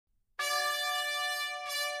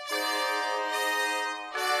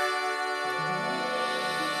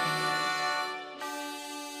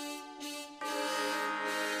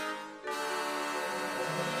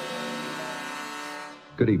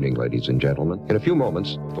Good evening, ladies and gentlemen. In a few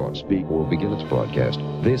moments, Thought Speak will begin its broadcast.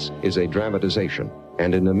 This is a dramatization,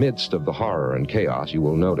 and in the midst of the horror and chaos, you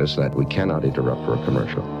will notice that we cannot interrupt for a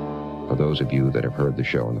commercial. For those of you that have heard the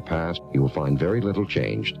show in the past, you will find very little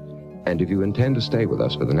changed. And if you intend to stay with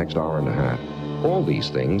us for the next hour and a half, all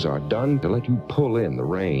these things are done to let you pull in the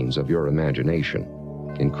reins of your imagination.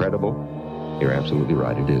 Incredible? You're absolutely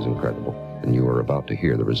right, it is incredible. And you are about to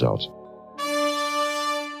hear the results.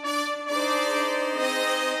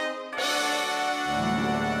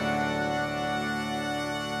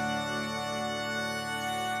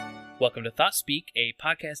 Welcome to Thought Speak, a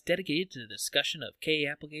podcast dedicated to the discussion of K.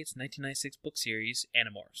 Applegate's 1996 book series,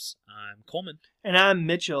 Animorphs. I'm Coleman. And I'm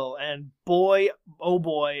Mitchell, and boy, oh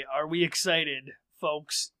boy, are we excited,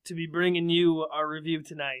 folks, to be bringing you our review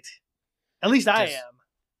tonight. At least I am.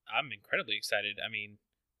 I'm incredibly excited. I mean,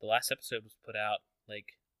 the last episode was put out,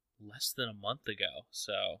 less than a month ago,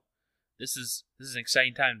 so this is an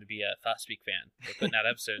exciting time to be a Thought Speak fan. We're putting out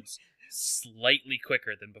episodes slightly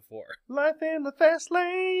quicker than before. Life in the fast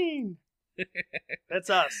lane! That's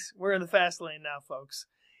us. We're in the fast lane now, folks.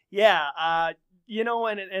 Yeah,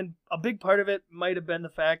 and a big part of it might have been the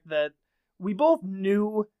fact that we both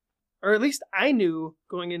knew, or at least I knew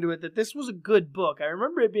going into it, that this was a good book. I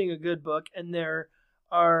remember it being a good book, and there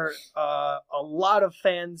are a lot of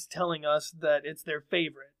fans telling us that it's their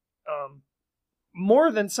favorite.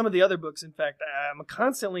 More than some of the other books, in fact. I'm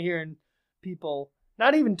constantly hearing people,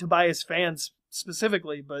 not even Tobias fans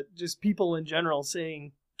specifically, but just people in general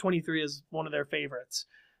saying 23 is one of their favorites.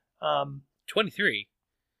 23?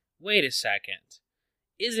 Wait a second.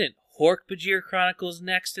 Isn't Hork-Bajir Chronicles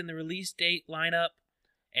next in the release date lineup?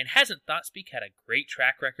 And hasn't ThoughtSpeak had a great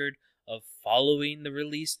track record of following the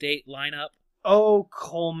release date lineup? Oh,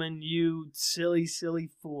 Coleman, you silly, silly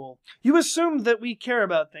fool. You assume that we care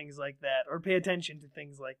about things like that, or pay attention to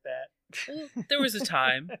things like that. Well, there was a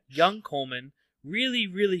time, young Coleman really,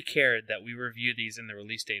 really cared that we review these in the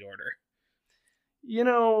release date order.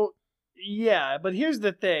 Yeah, but here's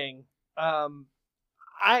the thing.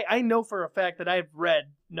 I know for a fact that I've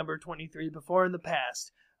read number 23 before in the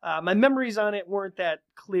past. My memories on it weren't that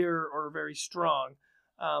clear or very strong,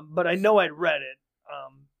 but I know I'd read it,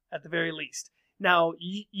 at the very least. Now,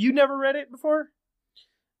 you never read it before?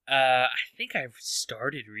 I think I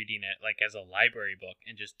started reading it, as a library book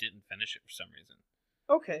and just didn't finish it for some reason.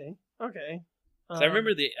 Okay. I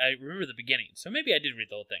remember the beginning, so maybe I did read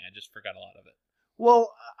the whole thing. I just forgot a lot of it.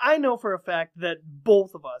 Well, I know for a fact that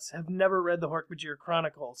both of us have never read the Hork-Bajir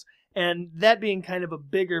Chronicles, and that being kind of a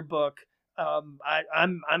bigger book,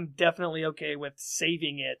 I'm definitely okay with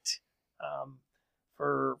saving it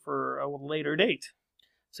for a later date.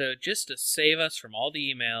 So just to save us from all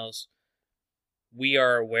the emails, we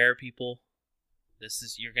are aware, people.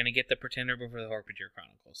 You're going to get the Pretender before the Hork-Bajir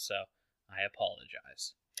Chronicles, so I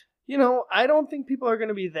apologize. I don't think people are going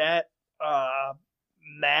to be that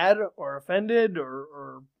mad or offended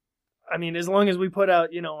or I mean, as long as we put out,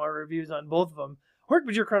 our reviews on both of them.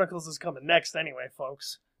 Hork-Bajir Chronicles is coming next anyway,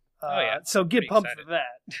 folks. So get pumped for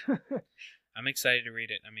that. I'm excited to read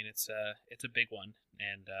it. I mean, it's a big one,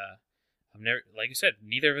 and I've never, like you said,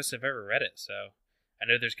 neither of us have ever read it, so I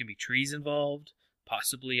know there's going to be trees involved,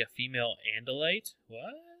 possibly a female Andalite.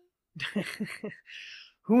 What?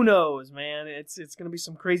 Who knows, man? It's going to be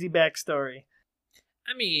some crazy backstory.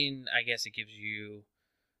 I mean, I guess it gives you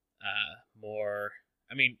more.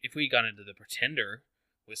 I mean, if we got into the Pretender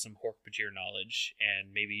with some Hork-Bajir knowledge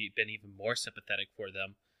and maybe been even more sympathetic for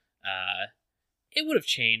them, it would have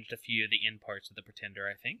changed a few of the end parts of the Pretender,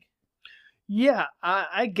 I think. Yeah,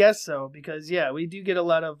 I guess so, because, we do get a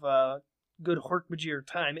lot of good Hork-Bajir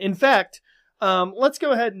time. In fact, let's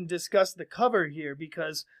go ahead and discuss the cover here,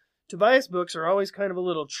 because Tobias books are always kind of a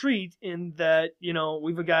little treat in that,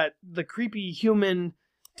 we've got the creepy human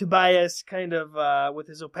Tobias kind of with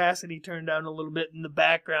his opacity turned down a little bit in the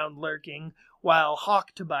background lurking, while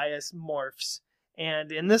Hawk Tobias morphs.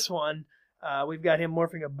 And in this one, we've got him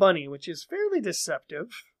morphing a bunny, which is fairly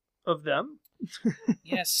deceptive of them.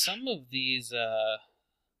 Yeah, some of these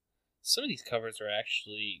covers are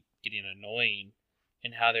actually getting annoying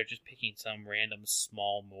in how they're just picking some random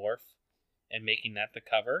small morph and making that the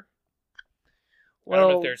cover. Well, I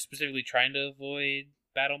don't know if they're specifically trying to avoid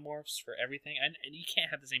battle morphs for everything. And you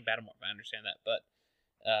can't have the same battle morph, I understand that, but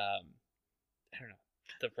I don't know.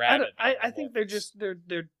 The rabbit. I think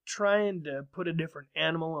they're trying to put a different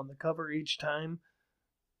animal on the cover each time.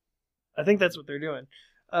 I think that's what they're doing.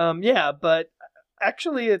 But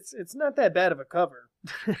actually it's not that bad of a cover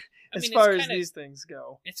as far as these things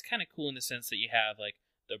go. It's kind of cool in the sense that you have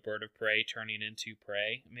the bird of prey turning into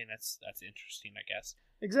prey. I mean, that's interesting, I guess.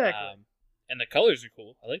 Exactly. And the colors are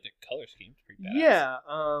cool. I like the color scheme. It's pretty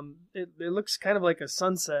badass. Yeah, it looks kind of like a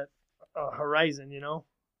sunset horizon, you know?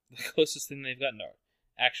 The closest thing they've gotten to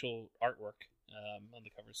actual artwork on the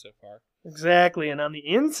cover so far. Exactly, and on the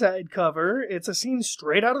inside cover, it's a scene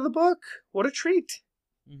straight out of the book. What a treat.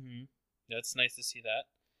 Mm-hmm. That's nice to see that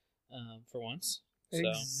for once. So.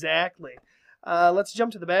 Exactly. Let's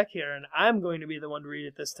jump to the back here, and I'm going to be the one to read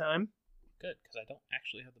it this time. Good, because I don't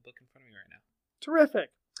actually have the book in front of me right now.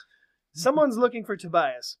 Terrific. Someone's looking for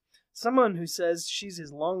Tobias. Someone who says she's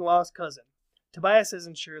his long-lost cousin. Tobias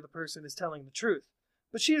isn't sure the person is telling the truth,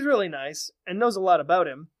 but she's really nice and knows a lot about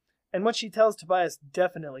him, and what she tells Tobias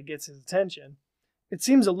definitely gets his attention. It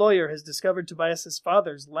seems a lawyer has discovered Tobias's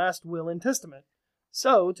father's last will and testament,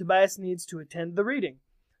 so Tobias needs to attend the reading.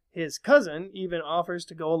 His cousin even offers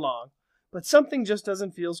to go along, but something just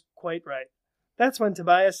doesn't feel quite right. That's when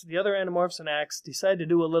Tobias, the other Animorphs, and Axe decide to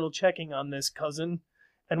do a little checking on this cousin,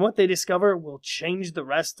 and what they discover will change the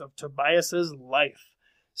rest of Tobias's life.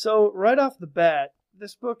 So, right off the bat,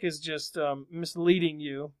 this book is just misleading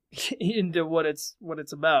you into what it's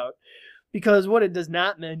about, because what it does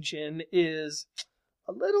not mention is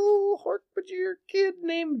a little Hork-Bajir kid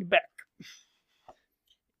named Beck.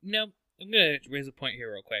 No, I'm gonna raise a point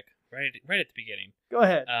here real quick, right at the beginning. Go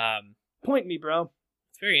ahead. Point me, bro.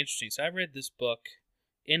 It's very interesting. So I read this book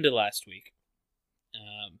into last week,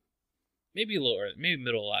 maybe a little early, maybe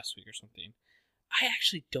middle of last week or something. I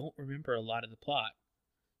actually don't remember a lot of the plot,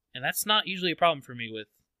 and that's not usually a problem for me with,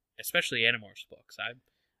 especially Animorphs books. I've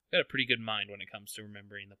got a pretty good mind when it comes to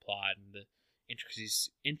remembering the plot and the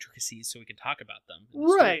intricacies, so we can talk about them.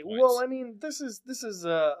 Right. Well, I mean, this is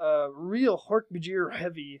a real Hork-Bajir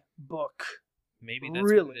heavy book. Maybe that's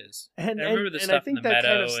what it is. And I remember the stuff in the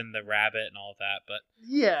meadow and the rabbit and all of that, but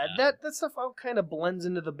yeah, that stuff all kind of blends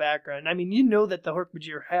into the background. I mean, you know that the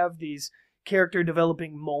Hork-Bajir have these character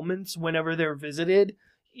developing moments whenever they're visited.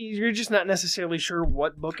 You're just not necessarily sure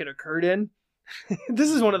what book it occurred in. This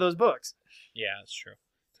is one of those books. Yeah, that's true.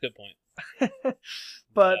 It's a good point.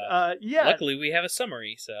 But yeah. Luckily, we have a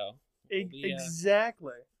summary, so we'll be,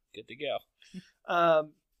 exactly good to go.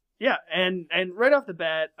 Yeah, and right off the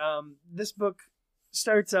bat, this book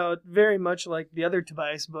starts out very much like the other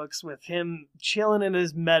Tobias books, with him chilling in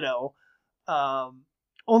his meadow.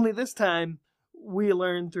 Only this time, we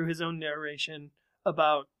learn through his own narration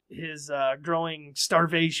about his growing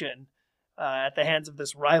starvation at the hands of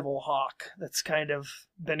this rival hawk that's kind of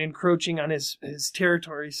been encroaching on his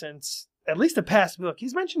territory since at least a past book.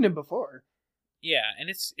 He's mentioned him before. Yeah, and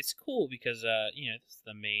it's cool because this is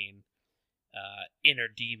the main inner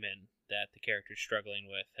demon that the character's struggling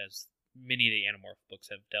with, as many of the Animorph books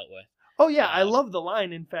have dealt with. Oh yeah, I love the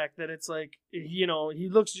line, in fact, that it's like, he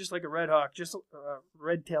looks just like a red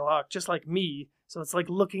tail hawk, just like me. So it's like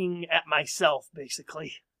looking at myself,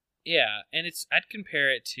 basically. Yeah, and I'd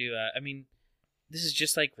compare it to, this is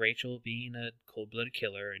just like Rachel being a cold-blooded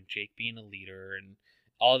killer and Jake being a leader and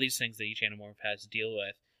all these things that each Animorph has to deal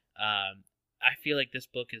with. I feel like this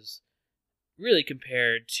book is really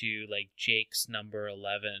compared to like Jake's number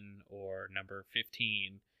 11 or number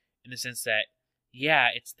 15, in the sense that, yeah,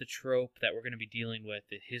 it's the trope that we're going to be dealing with,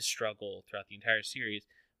 his struggle throughout the entire series,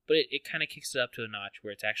 but it kind of kicks it up to a notch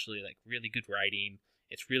where it's actually like really good writing.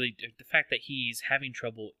 It's really the fact that he's having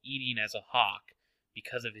trouble eating as a hawk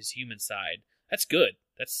because of his human side. That's good.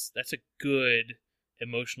 That's a good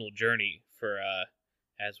emotional journey for,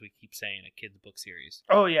 as we keep saying, a kid's book series.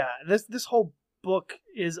 Oh yeah, this whole book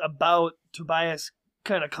is about Tobias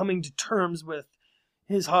kind of coming to terms with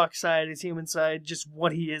his hawk side, his human side, just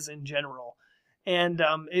what he is in general. And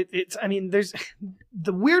there's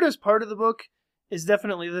the weirdest part of the book is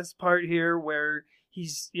definitely this part here where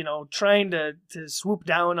he's trying to swoop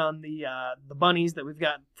down on the bunnies that we've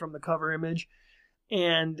got from the cover image,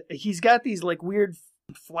 and he's got these like weird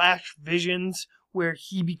flash visions where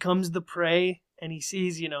he becomes the prey and he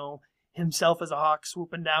sees himself as a hawk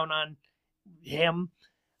swooping down on him.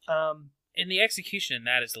 And the execution in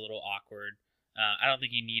that is a little awkward. I don't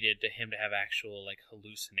think he needed him to have actual like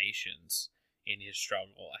hallucinations in his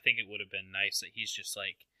struggle. I think it would have been nice that he's just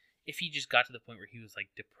like, if he just got to the point where he was like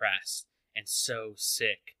depressed and so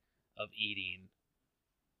sick of eating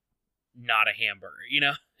not a hamburger,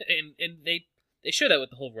 and they show that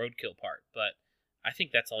with the whole roadkill part, but I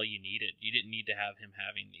think that's all you needed. You didn't need to have him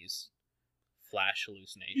having these flash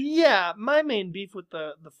hallucinations. Yeah, my main beef with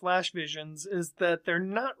the flash visions is that they're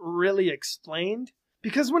not really explained,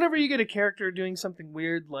 because whenever you get a character doing something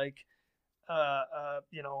weird like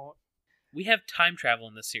we have time travel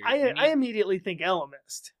in this series. I immediately think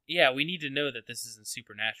Ellimist. Yeah, we need to know that this isn't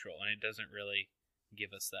supernatural, and it doesn't really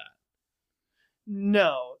give us that.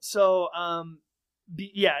 No. So,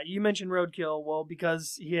 you mentioned roadkill. Well,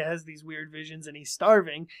 because he has these weird visions and he's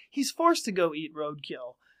starving, he's forced to go eat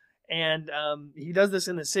roadkill. And he does this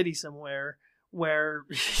in the city somewhere where,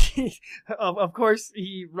 of course,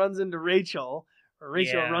 he runs into Rachel, or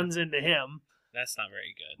Rachel runs into him. That's not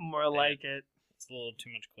very good. More like it. It's a little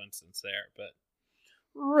too much coincidence there, but...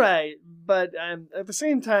 Right, but at the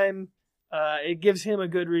same time, it gives him a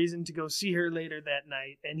good reason to go see her later that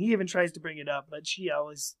night, and he even tries to bring it up, but she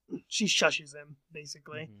shushes him,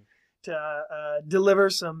 basically, to deliver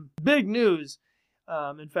some big news.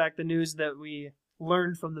 In fact, the news that we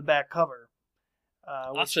learned from the back cover.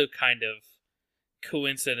 Also kind of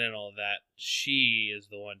coincidental that she is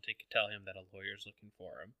the one to tell him that a lawyer's looking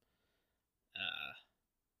for him.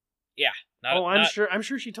 I'm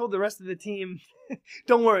sure she told the rest of the team,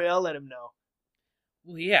 don't worry, I'll let him know.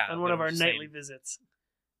 Well, yeah. On one of our nightly visits.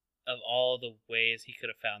 Of all the ways he could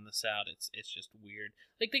have found this out, it's just weird.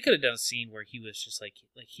 Like, they could have done a scene where he was just like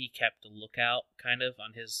he kept a lookout, kind of,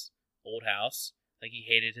 on his old house. Like, he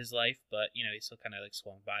hated his life, but, he still kind of, like,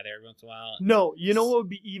 swung by there every once in a while. No, you know what would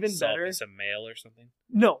be even better? Some mail or something?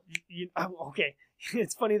 No. Okay.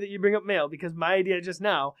 It's funny that you bring up mail, because my idea just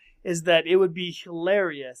now is that it would be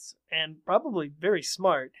hilarious and probably very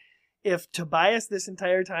smart if Tobias this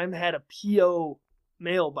entire time had a P.O.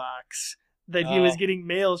 mailbox that he was getting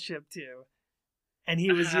mail shipped to. And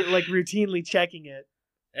he was, like, routinely checking it.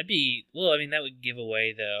 That would give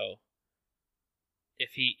away, though...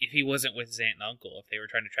 If he wasn't with his aunt and uncle, if they were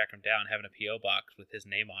trying to track him down, having a P.O. box with his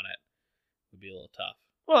name on it would be a little tough.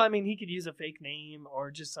 Well, I mean, he could use a fake name or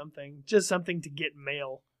just something to get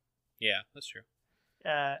mail. Yeah, that's true.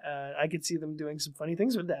 I could see them doing some funny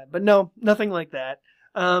things with that, but no, nothing like that.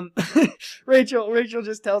 Rachel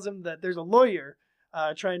just tells him that there's a lawyer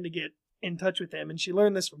trying to get in touch with him, and she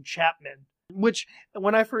learned this from Chapman. Which,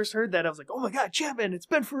 when I first heard that, I was like, "Oh my God, Chapman! It's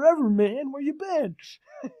been forever, man. Where you been?"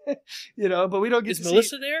 But we don't get to see... Is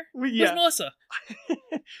Melissa there? Where's Melissa?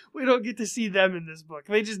 We don't get to see them in this book.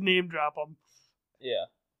 They just name drop them.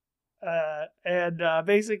 Yeah. And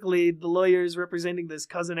basically, the lawyer is representing this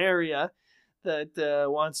cousin area that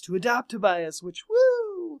wants to adopt Tobias, which,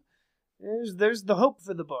 woo! There's the hope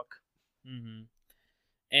for the book. Mm-hmm.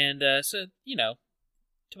 And so,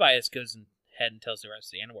 Tobias goes ahead and tells the rest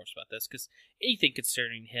of the Animorphs about this, because anything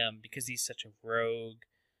concerning him, because he's such a rogue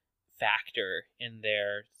factor in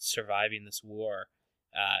their surviving this war,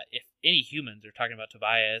 if any humans are talking about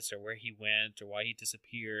Tobias or where he went or why he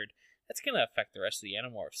disappeared, that's going to affect the rest of the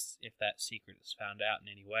Animorphs if that secret is found out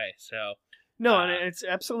in any way. So no, and it's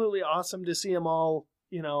absolutely awesome to see them all,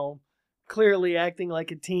 clearly acting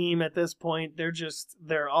like a team at this point.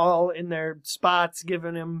 They're all in their spots,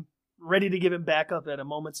 ready to give him backup at a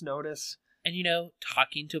moment's notice. And,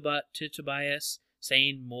 talking to Tobias,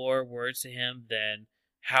 saying more words to him than,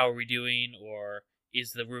 how are we doing, or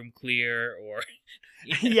is the room clear, or...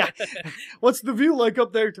 Yeah. What's the view like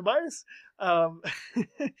up there, Tobias? Got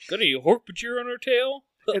any Hork-Bajir on our tail?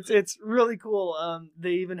 It's really cool.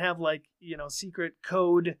 They even have, secret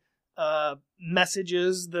code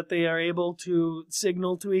messages that they are able to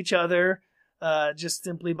signal to each other just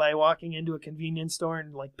simply by walking into a convenience store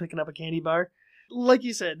and, picking up a candy bar. Like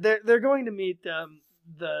you said, they're going to meet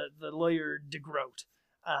the lawyer DeGroat.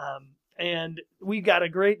 And we got a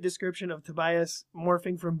great description of Tobias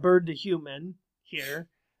morphing from bird to human here,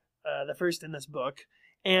 the first in this book.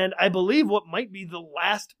 And I believe what might be the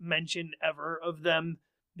last mention ever of them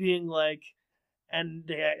being and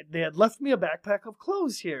they had left me a backpack of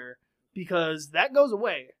clothes here, because that goes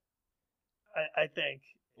away, I think.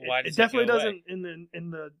 Why it definitely doesn't in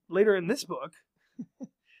the later in this book.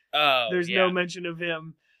 There's no mention of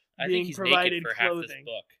him being provided clothing. Half this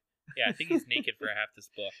book. Yeah, I think he's naked for half this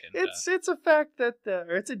book. And, it's a fact that,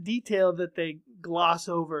 or it's a detail that they gloss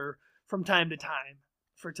over from time to time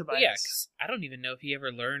for Tobias. Well, yeah, 'cause I don't even know if he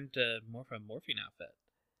ever learned to morph a morphine outfit.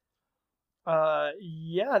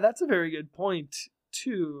 Yeah, that's a very good point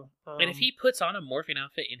too. And if he puts on a morphine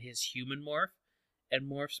outfit in his human morph and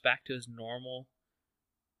morphs back to his normal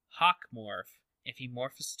hawk morph, if he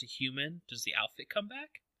morphs to human, does the outfit come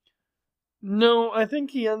back? No, I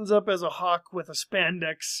think he ends up as a hawk with a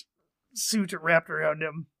spandex suit wrapped around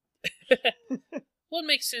him. Well, it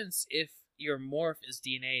makes sense if your morph is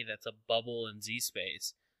DNA that's a bubble in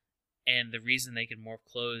Z-space, and the reason they can morph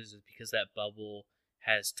clothes is because that bubble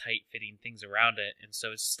has tight-fitting things around it, and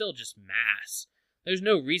so it's still just mass. There's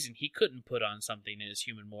no reason he couldn't put on something in his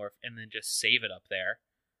human morph and then just save it up there.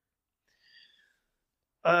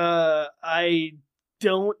 I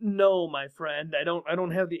don't know, my friend. I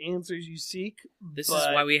don't have the answers you seek. This is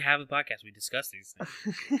why we have a podcast. We discuss these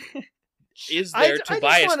things. is there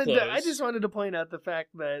Tobias clothes? I just wanted to point out the fact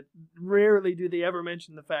that rarely do they ever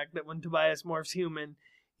mention the fact that when Tobias morphs human,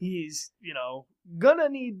 he's, gonna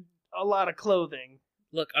need a lot of clothing.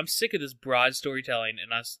 Look, I'm sick of this broad storytelling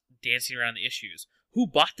and us dancing around the issues. Who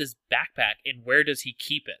bought this backpack and where does he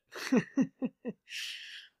keep it?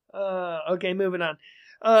 Okay, moving on.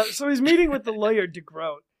 So he's meeting with the lawyer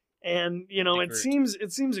DeGroat, and it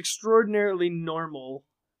seems extraordinarily normal.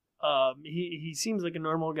 He seems like a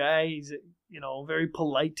normal guy. He's very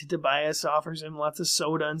polite to Tobias, offers him lots of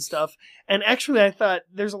soda and stuff. And actually, I thought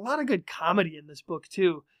there's a lot of good comedy in this book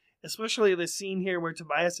too, especially the scene here where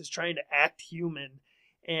Tobias is trying to act human,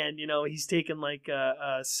 and he's taking like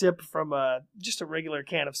a sip from just a regular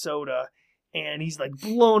can of soda. And he's like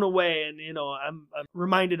blown away, and I'm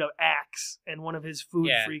reminded of Axe and one of his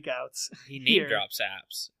food freakouts. He name drops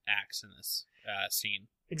Axe in this scene.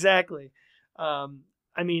 Exactly. I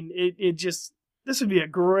mean, this would be a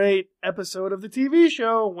great episode of the TV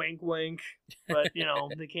show. Wink, wink. But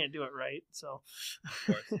they can't do it right, so. Of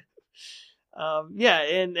course.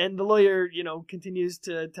 And the lawyer continues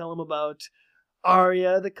to tell him about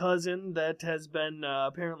Arya, the cousin that has been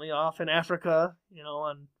apparently off in Africa,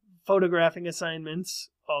 on photographing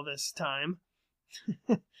assignments all this time.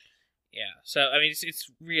 Yeah, so I mean,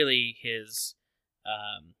 it's really his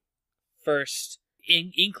first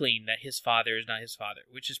inkling that his father is not his father,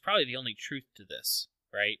 which is probably the only truth to this,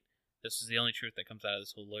 right? This is the only truth that comes out of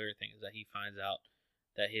this whole lawyer thing, is that he finds out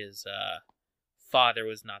that his father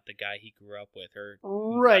was not the guy he grew up with, or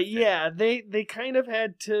right? Yeah, they kind of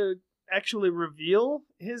had to actually reveal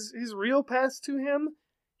his real past to him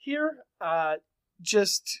here,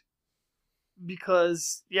 just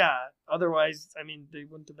because, otherwise, I mean, they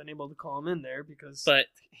wouldn't have been able to call him in there because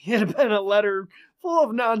he had been a letter full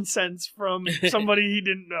of nonsense from somebody he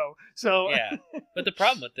didn't know. So yeah, but the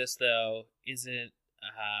problem with this, though, isn't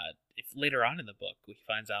if later on in the book he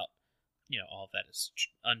finds out, all of that is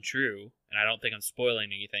untrue, and I don't think I'm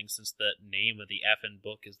spoiling anything since the name of the effing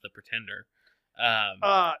book is The Pretender.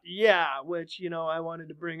 Which I wanted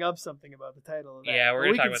to bring up something about the title of that. Yeah, we're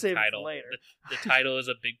gonna talk about the title later. The title is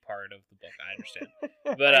a big part of the book, I understand.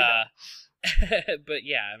 But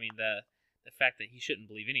yeah, I mean the fact that he shouldn't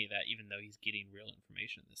believe any of that, even though he's getting real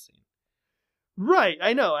information in this scene. Right,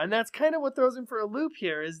 I know, and that's kind of what throws him for a loop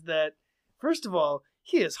here. Is that first of all,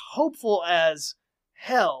 he is hopeful as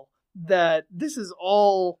hell that this is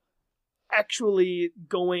all actually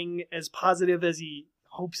going as positive as he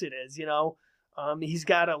hopes it is. He's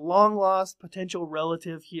got a long-lost potential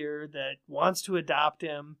relative here that wants to adopt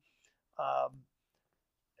him.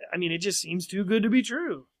 I mean, it just seems too good to be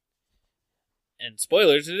true. And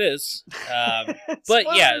spoilers, it is. But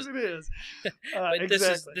spoilers, it is. But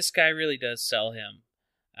exactly. This guy really does sell him.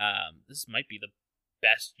 This might be the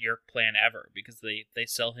best Yeerk plan ever, because they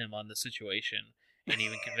sell him on the situation and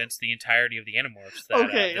even convince the entirety of the Animorphs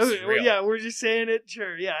that this is real. Well, yeah, we're just saying it.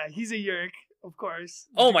 Sure, yeah, he's a Yeerk. Of course.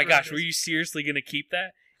 Oh my gosh, were you seriously going to keep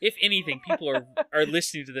that? If anything, people are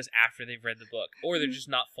listening to this after they've read the book, or they're just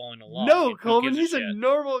not following along. No, Coleman, he's a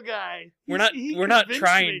normal guy. We're not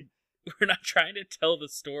trying to tell the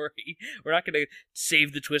story. We're not going to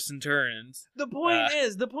save the twists and turns. The point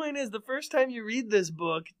is, the first time you read this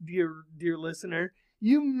book, dear listener,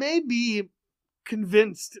 you may be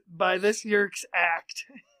convinced by this Yeerk's act.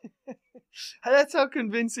 That's how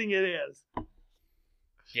convincing it is.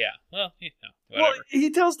 Yeah, well, whatever. Well, he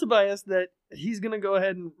tells Tobias that he's going to go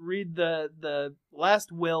ahead and read the last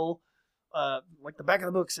will, like the back of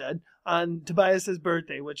the book said, on Tobias's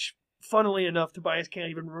birthday, which, funnily enough, Tobias can't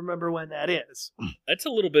even remember when that is. That's a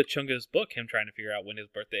little bit chunk of his book, him trying to figure out when his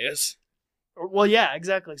birthday is. Well, yeah,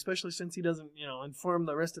 exactly, especially since he doesn't, inform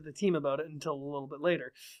the rest of the team about it until a little bit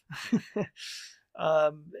later.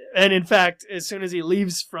 And in fact, as soon as he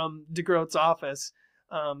leaves from DeGroat's office,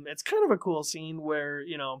 it's kind of a cool scene where,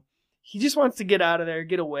 he just wants to get out of there,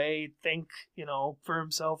 get away, think, for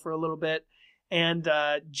himself for a little bit. And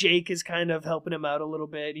Jake is kind of helping him out a little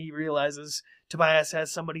bit. He realizes Tobias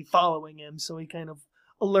has somebody following him, so he kind of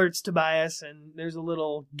alerts Tobias, and there's a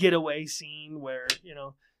little getaway scene where,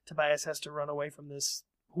 Tobias has to run away from this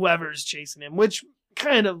whoever's chasing him, which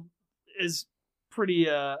kind of is pretty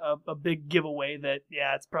a big giveaway that,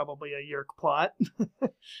 it's probably a Yeerk plot.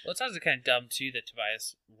 Well, it sounds kind of dumb, too, that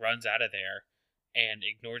Tobias runs out of there and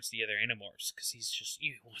ignores the other Animorphs, because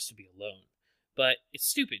he wants to be alone. But it's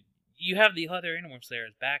stupid. You have the other Animorphs there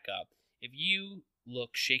as backup. If you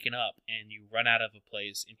look shaken up and you run out of a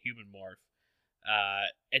place in Human Morph,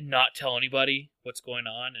 and not tell anybody what's going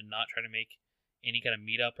on and not try to make any kind of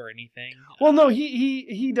meetup or anything. Well, no,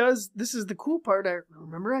 he does. This is the cool part. I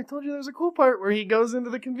remember I told you there's a cool part where he goes into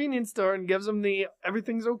the convenience store and gives them the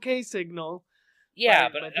everything's okay signal. Yeah,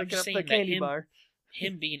 by I'm picking just up saying the that candy bar.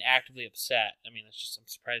 him being actively upset. I mean, I'm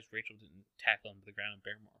surprised Rachel didn't tackle him to the ground and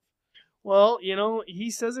Barrymore. Well,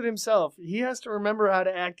 he says it himself. He has to remember how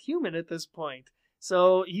to act human at this point.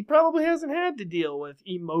 So he probably hasn't had to deal with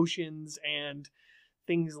emotions and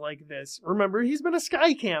things like this. Remember, he's been a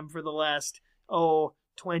Skycam for the last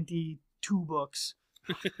 22 books.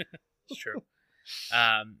 It's true.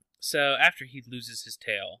 So after he loses his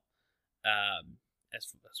tail,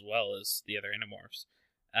 as well as the other Animorphs,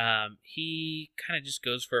 he kind of just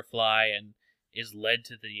goes for a fly and is led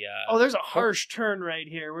to the... there's a harsh turn right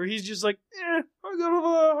here where he's just like, I'll go to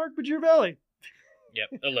the Hork-Bajir Valley.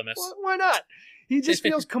 Yep, Elimus. Why not? He just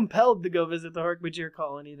feels compelled to go visit the Hork-Bajir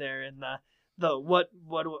colony there in the what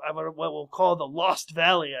we'll call the Lost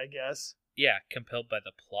Valley, I guess. Yeah, compelled by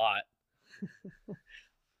the plot.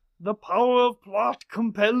 The power of plot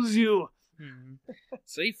compels you. Mm-hmm.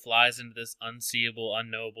 So he flies into this unseeable,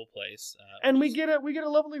 unknowable place, and we get a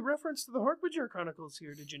lovely reference to the Hork-Bajir Chronicles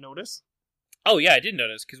here. Did you notice? Oh yeah, I did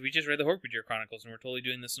notice because we just read the Hork-Bajir Chronicles and we're totally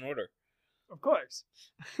doing this in order. Of course.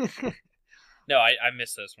 No, I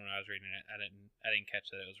missed this when I was reading it. I didn't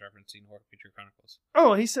catch that it was referencing Hork-Bajir Chronicles.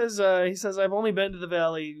 Oh, he says I've only been to the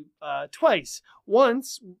valley twice.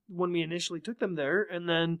 Once when we initially took them there, and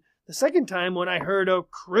then the second time when I heard a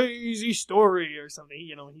crazy story or something.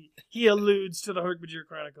 He alludes to the Hork-Bajir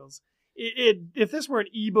Chronicles. If this were an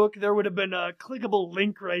ebook, there would have been a clickable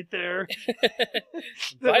link right there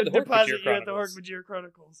that would deposit you at the Hork-Bajir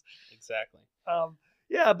Chronicles. Exactly.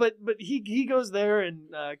 Yeah, but he goes there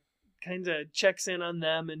and kind of checks in on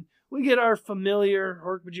them, and we get our familiar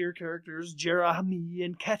Hork-Bajir characters, Jeremy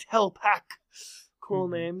and Ketelpak. Cool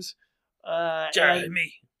names.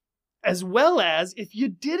 Jeremy. As well as, if you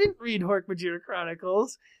didn't read Hork-Bajir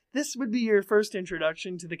Chronicles, this would be your first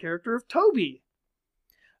introduction to the character of Toby.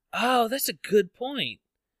 Oh, that's a good point.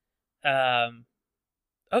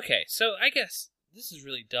 Okay, so I guess this is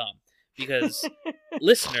really dumb, because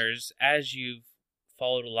listeners, as you've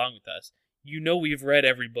followed along with us, we've read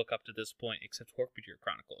every book up to this point except Hork-Bajir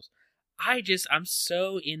Chronicles. I'm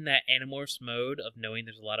so in that Animorphs mode of knowing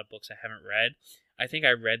there's a lot of books I haven't read. I think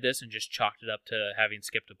I read this and just chalked it up to having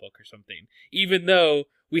skipped a book or something. Even though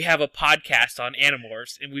we have a podcast on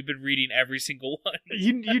Animorphs and we've been reading every single one.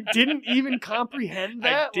 You didn't even comprehend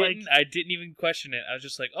that? I didn't even question it. I was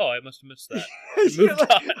just like, oh, I must have missed that. Moved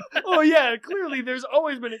on. Oh yeah, clearly there's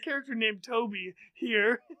always been a character named Toby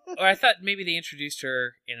here. Or I thought maybe they introduced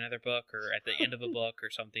her in another book or at the end of a book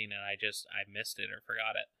or something, and I missed it or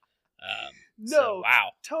forgot it. No, so,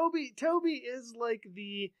 wow. Toby is like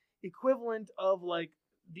the equivalent of like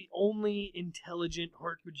the only intelligent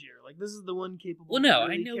Hork-Bajir. Like this is the one capable. Well, no, of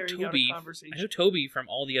really I know carrying Toby. out a conversation. I know Toby from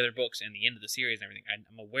all the other books and the end of the series and everything.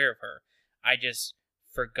 I'm aware of her. I just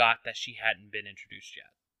forgot that she hadn't been introduced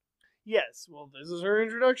yet. Yes, well, this is her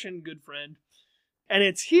introduction, good friend, and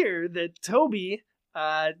it's here that Toby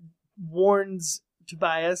warns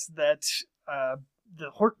Tobias that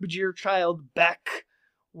the Hork-Bajir child Beck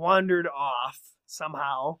wandered off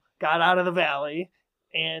somehow, got out of the valley,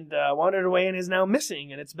 and wandered away and is now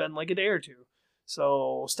missing, and it's been like a day or two.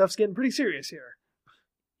 So stuff's getting pretty serious here.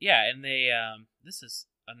 Yeah, and they this is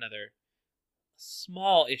another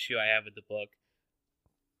small issue I have with the book,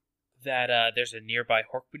 that there's a nearby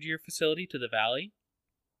Hork-Bajir facility to the valley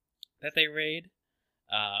that they raid.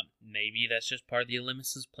 Maybe that's just part of the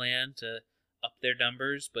Elimus's plan to up their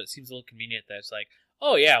numbers, but it seems a little convenient that it's like,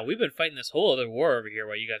 oh yeah, we've been fighting this whole other war over here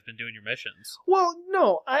while you guys been doing your missions. Well,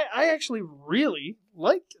 no, I actually really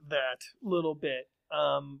liked that little bit.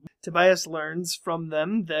 Tobias learns from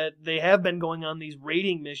them that they have been going on these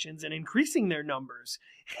raiding missions and increasing their numbers.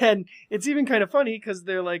 And it's even kind of funny because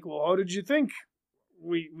they're like, well, how did you think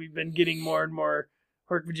we've been getting more and more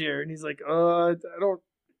Hork-Bajir? And he's like, I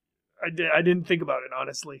didn't think about it,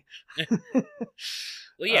 honestly.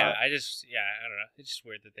 Well, yeah, I don't know. It's just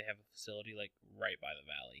weird that they have a facility like right by the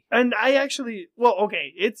valley. And I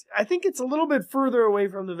think it's a little bit further away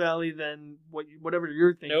from the valley than whatever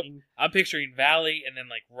you're thinking. Nope. I'm picturing valley and then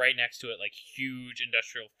like right next to it, like huge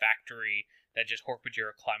industrial factory that just Hork-Bajir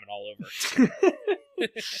are climbing all over.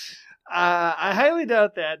 I highly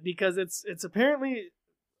doubt that because it's apparently.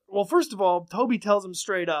 Well, first of all, Toby tells him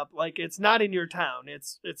straight up, like, it's not in your town.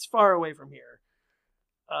 It's far away from here.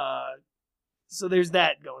 So there's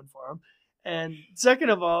that going for him. And second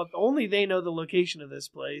of all, only they know the location of this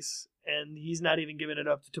place, and he's not even giving it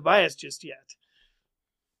up to Tobias just yet.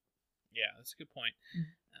 Yeah, that's a good point.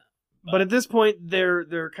 But at this point,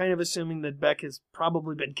 they're kind of assuming that Beck has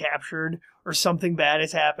probably been captured or something bad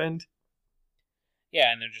has happened.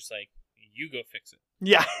 Yeah, and they're just like, you go fix it.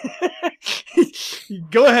 Yeah.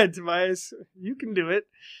 Go ahead, Tobias. You can do it.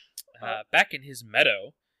 Back in his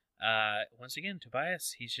meadow, once again,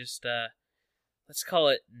 Tobias, he's just, let's call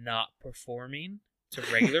it not performing. It's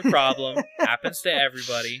a regular problem. Happens to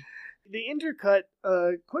everybody. They intercut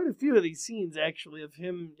quite a few of these scenes, actually, of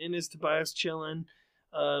him and his Tobias chilling,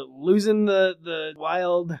 losing the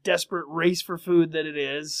wild, desperate race for food that it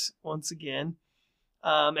is, once again.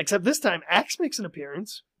 Except this time, Axe makes an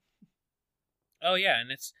appearance. Oh, yeah, and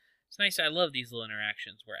it's nice. I love these little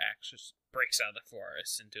interactions where Axe just breaks out of the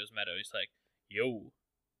forest into his meadow. He's like, yo,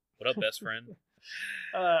 what up, best friend?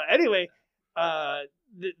 Anyway,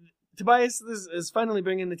 Tobias is finally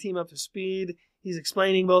bringing the team up to speed. He's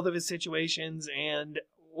explaining both of his situations, and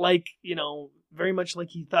very much like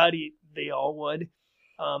he thought they all would.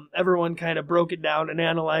 Everyone kind of broke it down and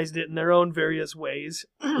analyzed it in their own various ways.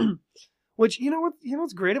 Which,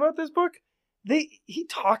 what's great about this book? He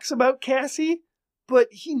talks about Cassie, but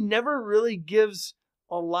he never really gives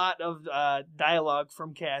a lot of dialogue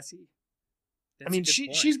from Cassie.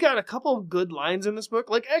 She's got a couple of good lines in this book,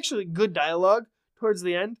 like actually good dialogue towards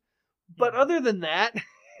the end. But other than that,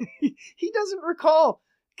 he doesn't recall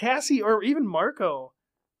Cassie or even Marco,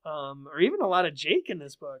 or even a lot of Jake in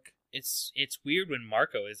this book. It's weird when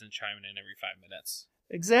Marco isn't chiming in every 5 minutes.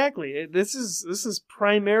 Exactly. This is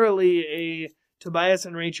primarily a Tobias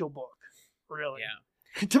and Rachel book, really.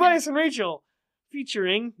 Yeah. Tobias and Rachel,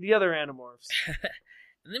 featuring the other Animorphs.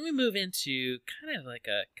 And then we move into kind of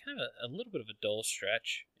a little bit of a dull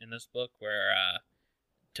stretch in this book where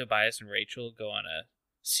Tobias and Rachel go on a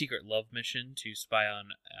secret love mission to spy on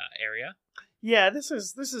Aria. Yeah, this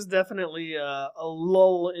is definitely a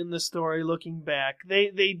lull in the story. Looking back,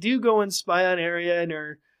 they do go and spy on Aria in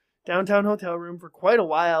her downtown hotel room for quite a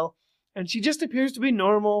while, and she just appears to be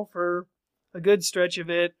normal for a good stretch of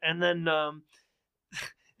it, and then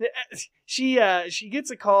she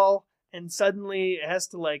gets a call and suddenly has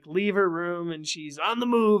to leave her room, and she's on the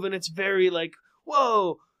move, and it's very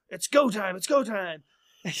whoa, it's go time.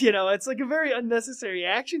 It's like a very unnecessary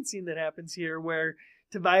action scene that happens here where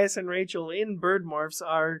Tobias and Rachel in bird morphs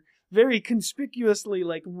are very conspicuously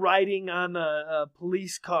riding on a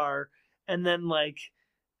police car and then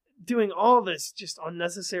doing all this just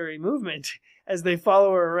unnecessary movement as they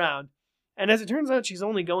follow her around. And as it turns out, she's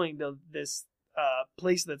only going to this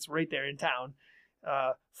place that's right there in town.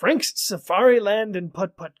 Frank's Safari Land and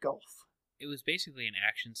Putt Putt Golf. It was basically an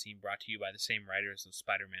action scene brought to you by the same writers of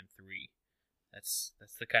Spider-Man 3. That's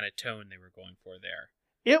the kind of tone they were going for there.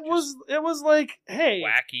 It was like, hey,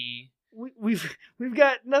 wacky. We've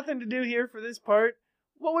got nothing to do here for this part.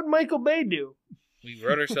 What would Michael Bay do? We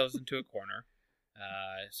wrote ourselves into a corner.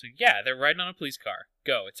 So yeah, they're riding on a police car.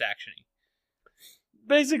 Go, it's actiony.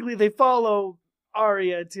 Basically, they follow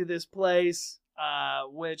Aria to this place,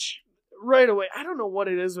 which right away, I don't know what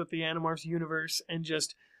it is with the Animorphs universe and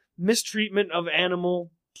just mistreatment of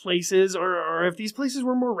animal places, or if these places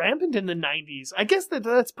were more rampant in the 90s. I guess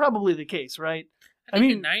that's probably the case, right? I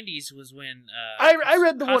mean, the 90s was when I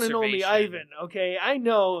read the one and only Ivan. Okay, I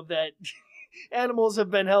know that animals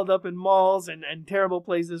have been held up in malls and terrible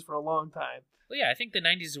places for a long time. Well, yeah, I think the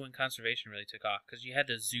 90s is when conservation really took off, because you had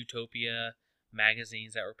the Zootopia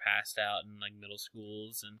magazines that were passed out in middle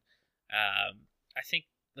schools, and I think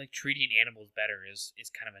treating animals better is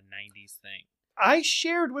kind of a 90s thing. I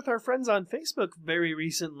shared with our friends on Facebook very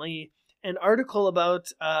recently an article about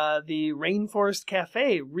the Rainforest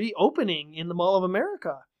Cafe reopening in the Mall of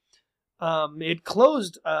America. It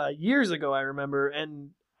closed years ago, I remember,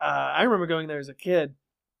 and I remember going there as a kid.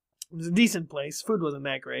 It was a decent place. Food wasn't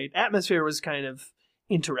that great. Atmosphere was kind of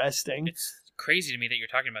interesting. It's crazy to me that you're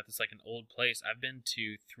talking about this like an old place. I've been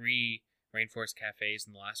to 3 Rainforest Cafes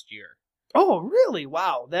in the last year. Oh, really?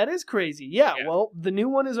 Wow, that is crazy. Yeah, well, the new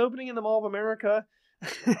one is opening in the Mall of America.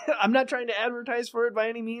 I'm not trying to advertise for it by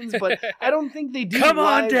any means, but I don't think they do. Come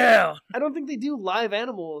on down. I don't think they do live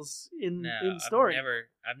animals in story.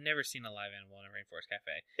 I've never seen a live animal in a Rainforest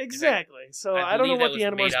Cafe. Exactly. So I don't know what the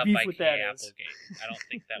Animorphs beef with that is. I don't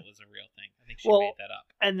think that was a real thing. I think she made that up.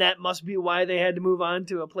 And that must be why they had to move on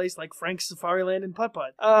to a place like Frank's Safari Land and Putt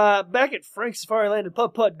Putt. Back at Frank's Safari Land and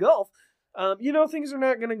Putt Putt Golf, things are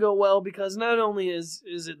not going to go well because not only is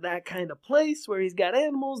it that kind of place where he's got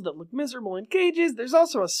animals that look miserable in cages, there's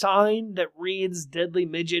also a sign that reads Deadly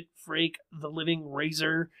Midget Freak the Living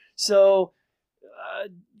Razor. So,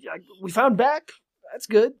 we found Beck. That's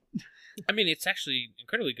good. I mean, it's actually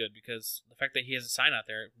incredibly good because the fact that he has a sign out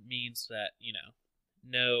there means that,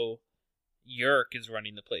 no Yerk is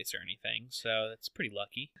running the place or anything. So that's pretty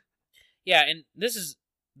lucky. Yeah, and this is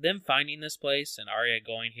them finding this place and Arya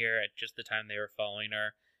going here at just the time they were following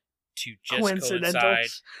her to just coincide.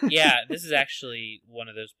 Yeah, this is actually one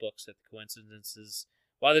of those books that the coincidences...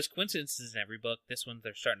 While there's coincidences in every book, this one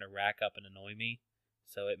they're starting to rack up and annoy me.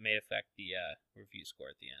 So it may affect the review score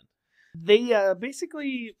at the end. They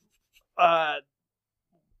basically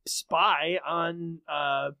spy on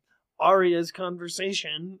Arya's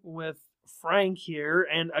conversation with Frank here,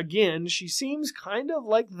 and again, she seems kind of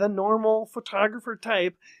like the normal photographer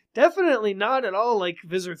type. Definitely not at all like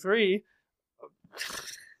Visser 3.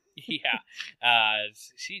 Yeah.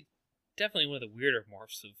 She's definitely one of the weirder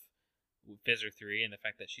morphs of Visser 3, and the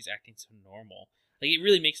fact that she's acting so normal. Like, it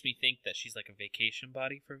really makes me think that she's like a vacation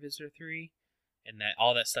body for Visser 3, and that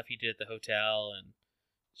all that stuff he did at the hotel, and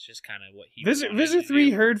it's just kind of what he... Visser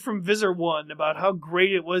 3 heard from Visser 1 about how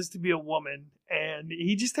great it was to be a woman, and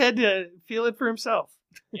he just had to feel it for himself.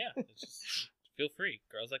 Yeah, it's just feel free.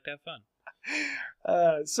 Girls like to have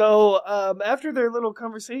fun. So after their little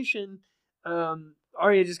conversation,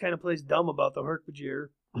 Arya just kind of plays dumb about the Hork-Bajir.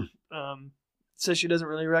 Says she doesn't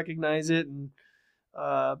really recognize it, and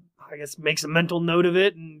I guess makes a mental note of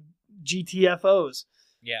it, and GTFOs.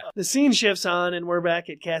 Yeah. The scene shifts on, and we're back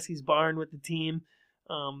at Cassie's barn with the team,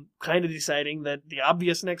 kind of deciding that the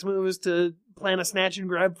obvious next move is to plan a snatch and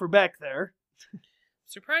grab for Beck there.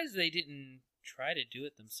 Surprised they didn't try to do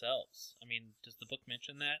it themselves. I mean, does the book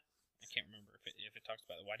mention that? I can't remember if it talks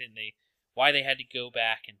about it. Why they had to go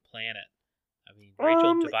back and plan it? I mean, Rachel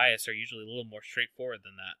and Tobias are usually a little more straightforward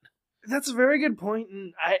than that. That's a very good point,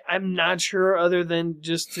 and I'm not sure other than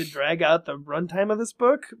just to drag out the runtime of this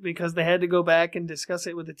book, because they had to go back and discuss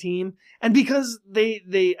it with the team, and because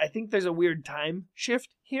they I think there's a weird time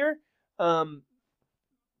shift here.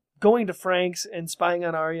 Going to Frank's and spying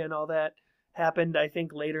on Arya and all that happened, I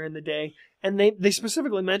think, later in the day, and they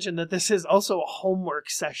specifically mentioned that this is also a homework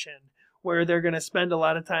session, where they're going to spend a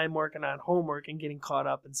lot of time working on homework and getting caught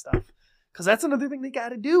up and stuff, because that's another thing they got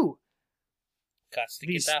to do.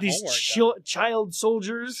 These child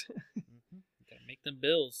soldiers. Gotta make them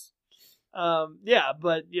bills. Yeah,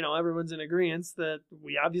 but everyone's in agreement that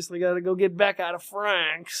we obviously got to go get Beck out of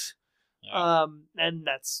Frank's. Yeah. And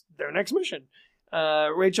that's their next mission.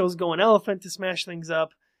 Rachel's going elephant to smash things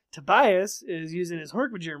up. Tobias is using his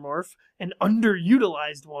Hork-Bajir morph, an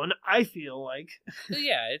underutilized one, I feel like.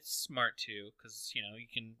 Yeah, it's smart too, because you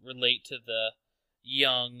can relate to the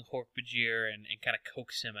young Hork-Bajir and kind of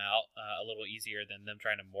coax him out a little easier than them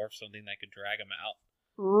trying to morph something that could drag him out.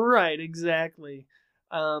 Right, exactly.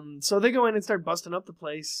 So they go in and start busting up the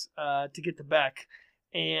place to get to Beck,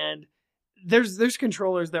 and there's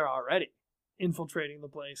controllers there already infiltrating the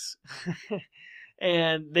place,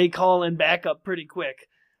 and they call in backup pretty quick.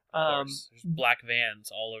 Of course, there's black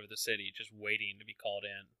vans all over the city just waiting to be called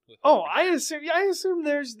in. I assume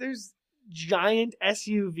there's giant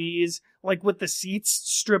SUVs, like with the seats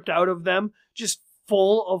stripped out of them, just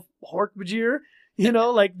full of Hork-Bajir,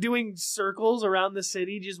 like doing circles around the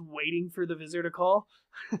city, just waiting for the Visser to call.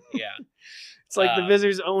 Yeah. It's like the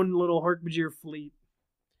Visser's own little Hork-Bajir fleet.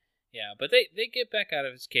 Yeah, but they get Beck out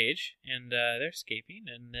of his cage, and they're escaping,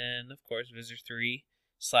 and then, of course, Visser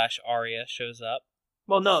 3/Arya shows up.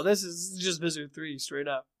 Well, no, this is just Visser 3, straight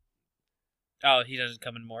up. Oh, he doesn't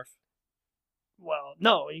come in morph? Well,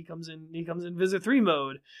 no, he comes in Visser 3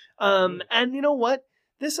 mode. And you know what?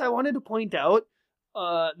 This I wanted to point out.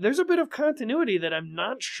 There's a bit of continuity that I'm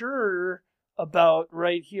not sure about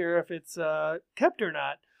right here, if it's kept or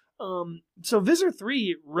not. So Visser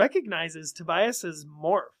 3 recognizes Tobias's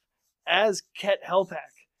morph as Ket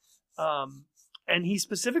Hellpack. And he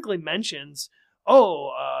specifically mentions,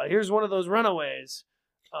 here's one of those runaways.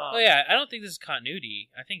 I don't think this is continuity.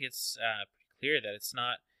 I think it's pretty clear that it's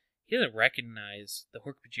not... He doesn't recognize the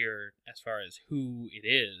Hork-Bajir as far as who it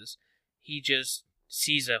is. He just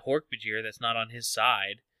sees a Hork-Bajir that's not on his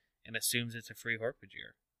side and assumes it's a free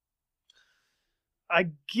Hork-Bajir.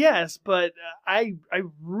 I guess, but I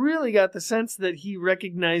really got the sense that he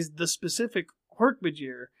recognized the specific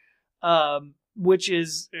Hork-Bajir, which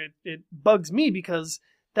is, it bugs me because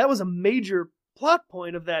that was a major plot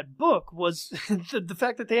point of that book, was the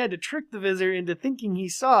fact that they had to trick the Visser into thinking he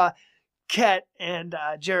saw Ket and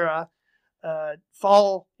Jera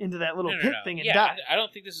fall into that little pit thing and die. I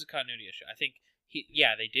don't think this is a continuity issue. I think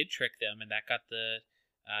they did trick them, and that got the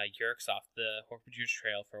Yeerks off the Hork-Bajir's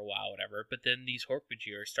trail for a while, whatever. But then these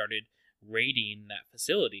Hork-Bajir started raiding that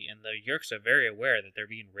facility, and the Yeerks are very aware that they're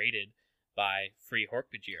being raided by free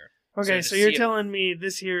Hork-Bajir. Okay, so you're telling me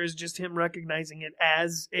this here is just him recognizing it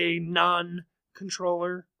as a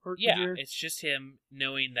non-controller Hork-Bajir? Yeah, it's just him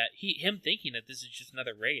knowing that him thinking that this is just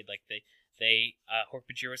another raid. Like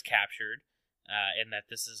Hork-Bajir was captured. and that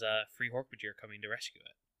this is a free Hork-Bajir coming to rescue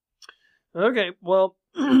it. Okay, well,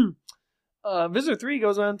 Visitor 3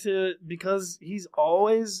 goes on to, because he's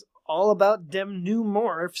always all about dem new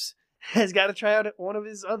morphs, has got to try out one of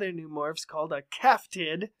his other new morphs called a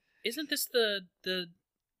Caftid. Isn't this the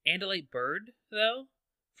Andalite bird, though?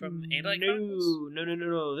 From Andalite Chronicles?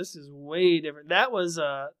 No. This is way different. That was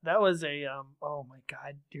a oh my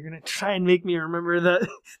god, you're going to try and make me remember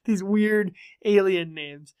these weird alien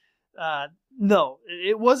names. No,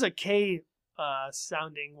 it was a K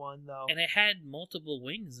sounding one, though. And it had multiple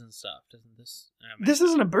wings and stuff, doesn't this? This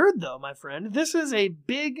isn't a bird, though, my friend. This is a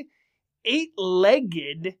big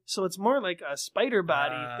 8-legged, so it's more like a spider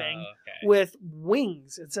body thing with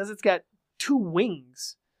wings. It says it's got 2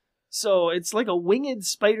 wings. So it's like a winged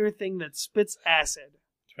spider thing that spits acid.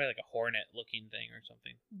 It's probably like a hornet-looking thing or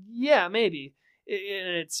something. Yeah, maybe.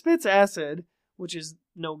 It spits acid, which is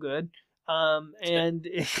no good. And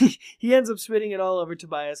he ends up spitting it all over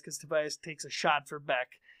Tobias because Tobias takes a shot for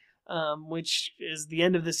Beck, which is the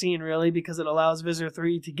end of the scene, really, because it allows Visitor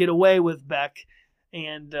 3 to get away with Beck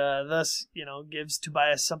and thus, gives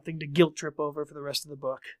Tobias something to guilt trip over for the rest of the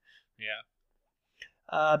book.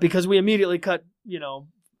 Yeah. Because we immediately cut,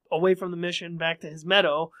 away from the mission back to his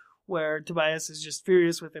meadow, where Tobias is just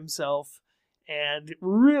furious with himself and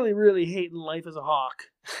really, really hating life as a hawk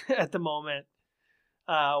at the moment.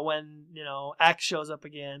 When, Axe shows up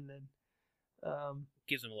again and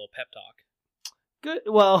gives him a little pep talk. Good.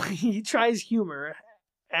 Well, he tries humor.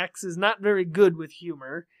 Axe is not very good with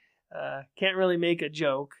humor. Can't really make a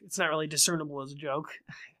joke. It's not really discernible as a joke.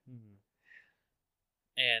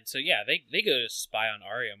 And so, yeah, they go to spy on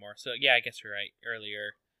Arya more. So, yeah, I guess you're right.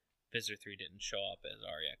 Earlier, Visitor 3 didn't show up as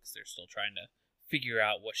Arya because they're still trying to figure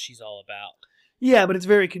out what she's all about. Yeah, but it's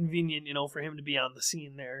very convenient, for him to be on the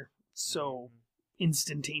scene there so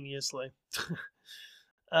instantaneously.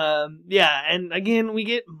 Yeah, and again, we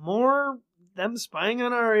get more them spying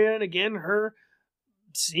on Arya, and again, her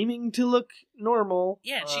seeming to look normal.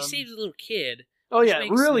 Yeah, she saves a little kid. Oh, yeah,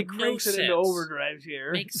 really cranks it into overdrive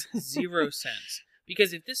here. Makes 0 sense.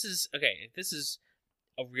 Because if this is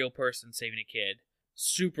a real person saving a kid,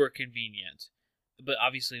 super convenient. But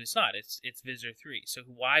obviously it's not. It's Visitor 3. So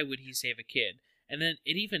why would he save a kid? And then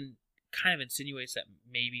it even kind of insinuates that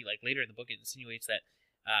maybe, like later in the book, it insinuates that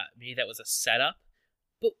maybe that was a setup.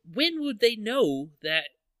 But when would they know that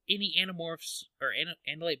any Animorphs or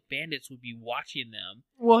Andalite bandits would be watching them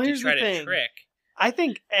to try to trick? I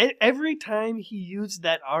think every time he used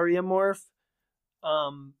that Arya morph,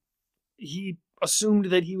 he assumed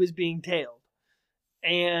that he was being tailed.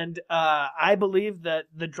 And I believe that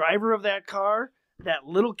the driver of that car, that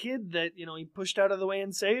little kid that, he pushed out of the way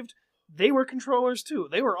and saved, they were controllers too.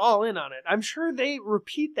 They were all in on it. I'm sure they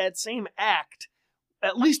repeat that same act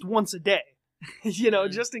at least once a day,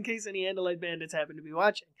 just in case any Andalite bandits happen to be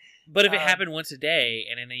watching. But if it happened once a day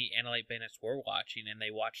and any Andalite bandits were watching and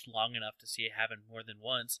they watched long enough to see it happen more than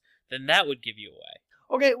once, then that would give you away.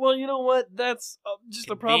 Okay, well, you know what? That's just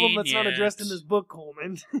a problem that's not addressed in this book,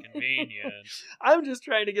 Coleman. Convenient. I'm just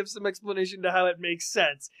trying to give some explanation to how it makes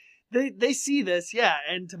sense. They see this, yeah,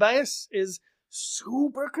 and Tobias is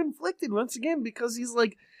super conflicted once again because he's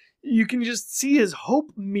like, you can just see his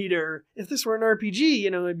hope meter. If this were an RPG,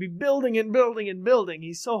 it'd be building and building and building.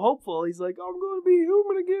 He's so hopeful. He's like, I'm going to be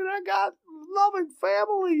human again. I got loving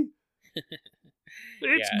family.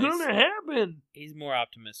 It's going to happen. He's more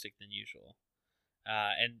optimistic than usual.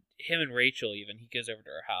 And him and Rachel, even, he goes over to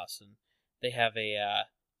her house and they have a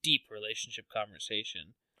deep relationship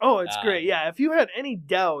conversation. Oh, it's great. Yeah, if you had any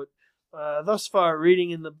doubt thus far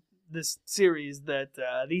reading in this series that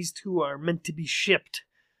these two are meant to be shipped,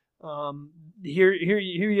 here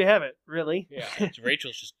you have it, really. Yeah,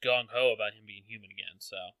 Rachel's just gung-ho about him being human again,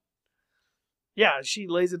 so. Yeah, she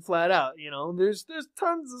lays it flat out, There's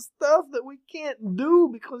tons of stuff that we can't do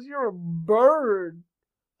because you're a bird.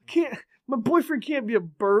 My boyfriend can't be a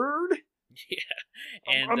bird.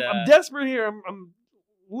 Yeah, and I'm desperate here. I'm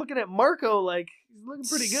looking at Marco like he's looking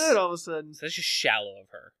pretty good all of a sudden. So that's just shallow of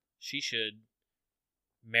her. She should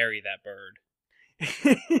marry that bird.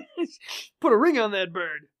 Put a ring on that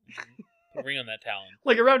bird. Put a ring on that talon.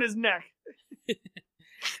 Like around his neck.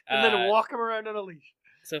 And then walk him around on a leash.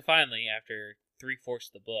 So finally, after 3/4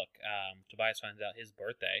 of the book, Tobias finds out his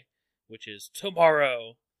birthday, which is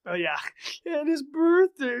tomorrow. Oh, yeah. And his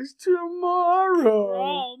birthday's tomorrow.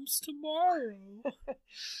 Rom's tomorrow.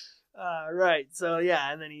 Right. So,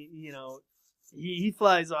 yeah, and then he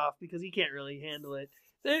flies off because he can't really handle it.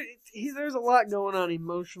 There's a lot going on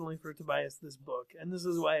emotionally for Tobias this book, and this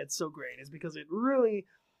is why it's so great, is because it really,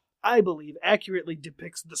 I believe, accurately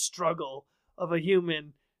depicts the struggle of a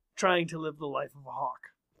human trying to live the life of a hawk.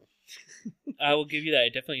 I will give you that.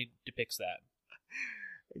 It definitely depicts that.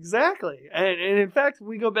 Exactly. And in fact,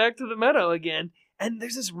 we go back to the meadow again, and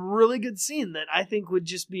there's this really good scene that I think would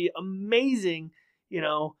just be amazing,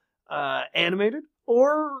 animated,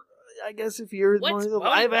 or I guess if you're more the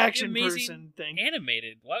live action person thing.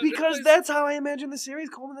 Animated. Because that's how I imagine the series,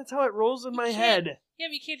 Coleman. That's how it rolls in my head. Yeah,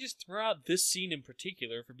 but you can't just throw out this scene in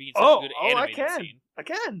particular for being such a good animated scene. I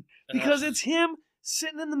can. Because it's him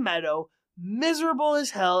sitting in the meadow, miserable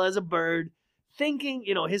as hell as a bird, thinking,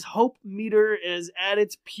 his hope meter is at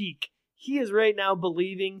its peak. He is right now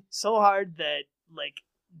believing so hard that,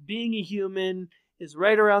 being a human is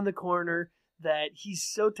right around the corner, that he's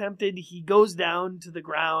so tempted he goes down to the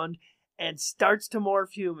ground and starts to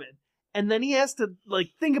morph human. And then he has to,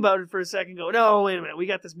 think about it for a second, go, no, wait a minute, we